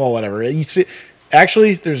a... Well, whatever. You see,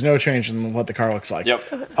 actually, there's no change in what the car looks like. Yep.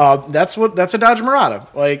 That's a Dodge Murata.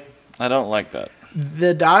 Like, I don't like that.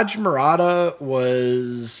 the Dodge Murata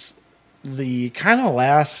was the kind of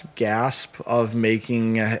last gasp of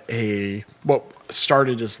making what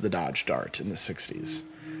started as the Dodge Dart in the 60s,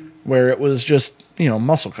 where it was just,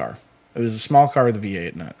 muscle car. It was a small car with a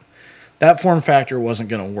V8 in it. That form factor wasn't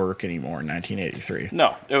going to work anymore in 1983.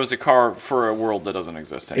 No, it was a car for a world that doesn't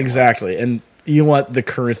exist anymore. Exactly. And you know what the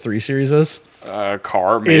current 3 Series is? A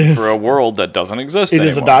car made for a world that doesn't exist It anymore.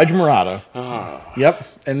 is a Dodge Murata. Yep.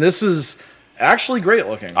 And this is actually great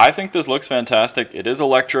looking. I think this looks fantastic. It is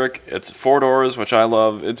electric. It's 4 doors, which I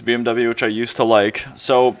love. It's BMW, which I used to like.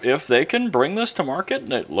 So if they can bring this to market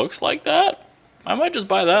and it looks like that, I might just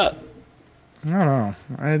buy that. I don't know.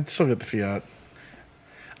 I'd still get the Fiat.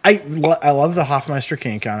 I love the Hofmeister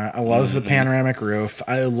kink on it. I love the panoramic roof.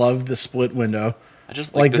 I love the split window. I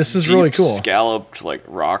just Like, this is really deep cool. Scalloped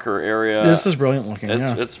rocker area. This is brilliant looking.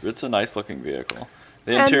 It's a nice looking vehicle.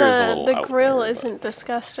 The And interior is a little the grill outwear, isn't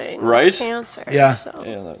distasting. Right? With cancer. Yeah. So. but-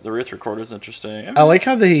 Yeah, the rear 3/4 is interesting. I like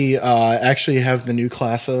how they actually have the new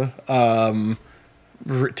Classa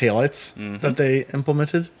taillights that they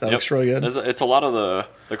implemented. That Yep. looks really good. It's a lot of the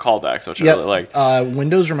callbacks, which I Yep. really like.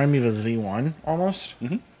 Windows remind me of a Z1 almost.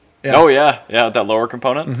 Mm-hmm. Yeah. Oh yeah, that lower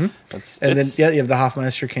component. Mm-hmm. And then you have the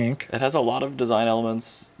Hofmeister kink. It has a lot of design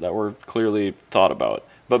elements that were clearly thought about.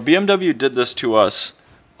 But BMW did this to us,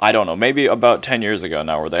 I don't know, maybe about 10 years ago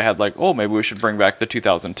now, where they had maybe we should bring back the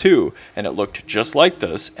 2002, and it looked just like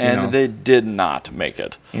this, and they did not make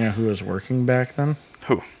it. You know who was working back then?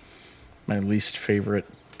 Who? My least favorite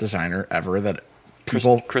designer ever. That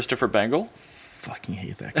people Christopher Bangle? fucking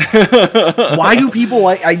hate that guy. Why do people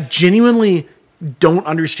I genuinely don't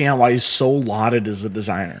understand why he's so lauded as a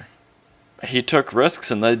designer. He took risks,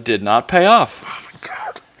 and they did not pay off. Oh my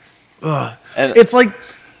god. Ugh. And It's like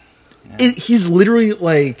he's literally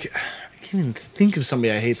like I can't even think of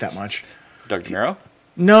somebody I hate that much. Doug DeMuro?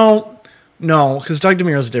 No, because Doug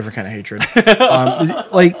DeMuro's a different kind of hatred. Doug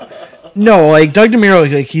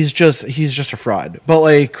DeMuro, he's just a fraud.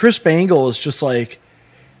 But Chris Bangle is just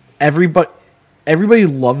everybody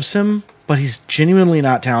loves him, but he's genuinely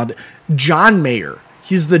not talented. John Mayer,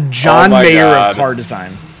 he's the John my Mayer God. of car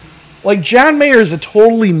design. John Mayer is a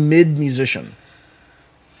totally mid musician.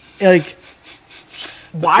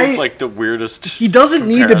 Why? This is the weirdest. He doesn't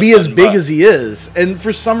need to be as comparison, big but- as he is. And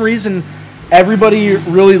for some reason, everybody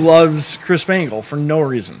really loves Chris Bangle for no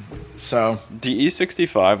reason. So, The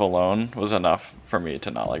E65 alone was enough for me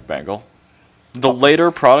to not like Bangle. The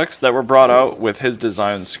later products that were brought out with his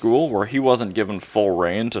design school, where he wasn't given full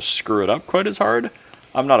reign to screw it up quite as hard,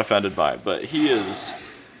 I'm not offended by it, but he is...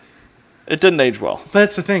 It didn't age well. but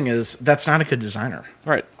that's the thing is, that's not a good designer.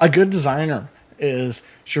 Right. A good designer is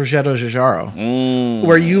Giorgetto Giugiaro,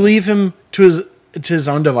 where you leave him to his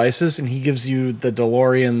own devices, and he gives you the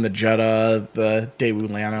DeLorean, the Jetta, the Daewoo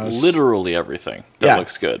Lanos. Literally everything that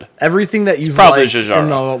looks good. Everything that you've probably liked Giugiaro. in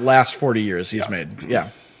the last 40 years he's made. Yeah,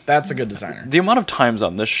 that's a good designer. The amount of times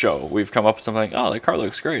on this show we've come up with something like, oh, that car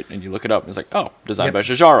looks great, and you look it up, and it's like, oh, designed by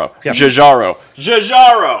Giugiaro. Yep.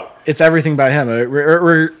 Giugiaro. It's everything by him.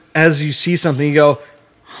 as you see something, you go,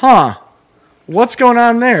 huh, what's going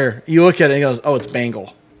on there? You look at it and it goes, oh, it's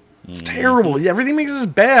Bengal. It's terrible. Everything makes this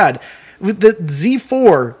bad. The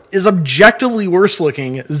Z4 is objectively worse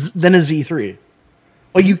looking than a Z3.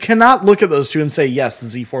 Like, you cannot look at those two and say, yes,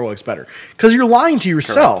 the Z4 looks better. Because you're lying to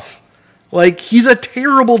yourself. Correct. Like, he's a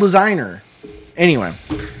terrible designer. Anyway,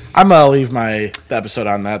 I'm going to leave the episode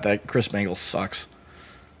on that Chris Bangle sucks.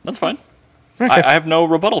 That's fine. I have no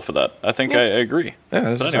rebuttal for that. I think I agree. Yeah,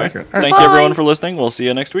 that's anyway, accurate. Thank you, everyone, for listening. We'll see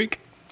you next week.